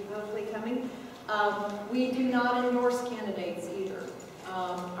We do not endorse candidates either.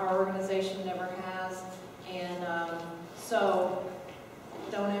 Our organization never has, and so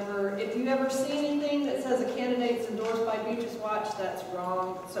don't ever, if you ever see anything that says a candidate's endorsed by Beaches Watch, that's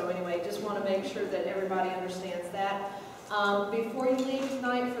wrong. So anyway, just want to make sure that everybody understands that. Before you leave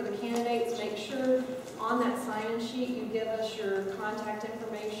tonight for the candidates, make sure on that sign-in sheet you give us your contact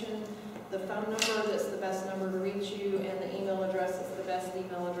information, the phone number that's the best number to reach you, and the email address that's the best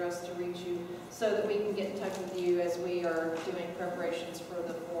email address to reach you, so that we can get in touch with you as we are doing preparations for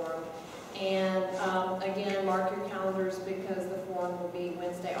the forum. And again, mark your calendars because the forum will be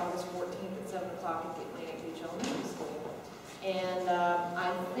Wednesday, August 14th at 7 o'clock at the Atlantic Beach Elementary School. And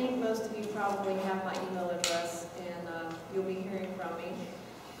I think most of you probably have my email address, and you'll be hearing from me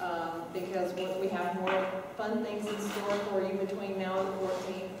because we have more fun things in store for you between now and the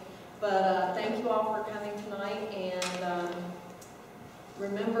 14th. But thank you all for coming tonight, and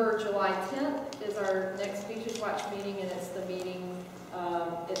remember July 10th is our next Beaches Watch meeting, and it's the meeting,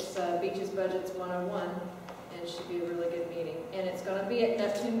 it's Beaches Budgets 101, and it should be a really good meeting. And it's going to be at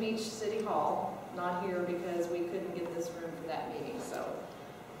Neptune Beach City Hall, not here because we couldn't get this room for that meeting. So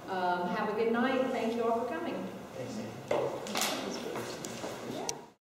have a good night. Thank you all for coming. Thanks, Sam.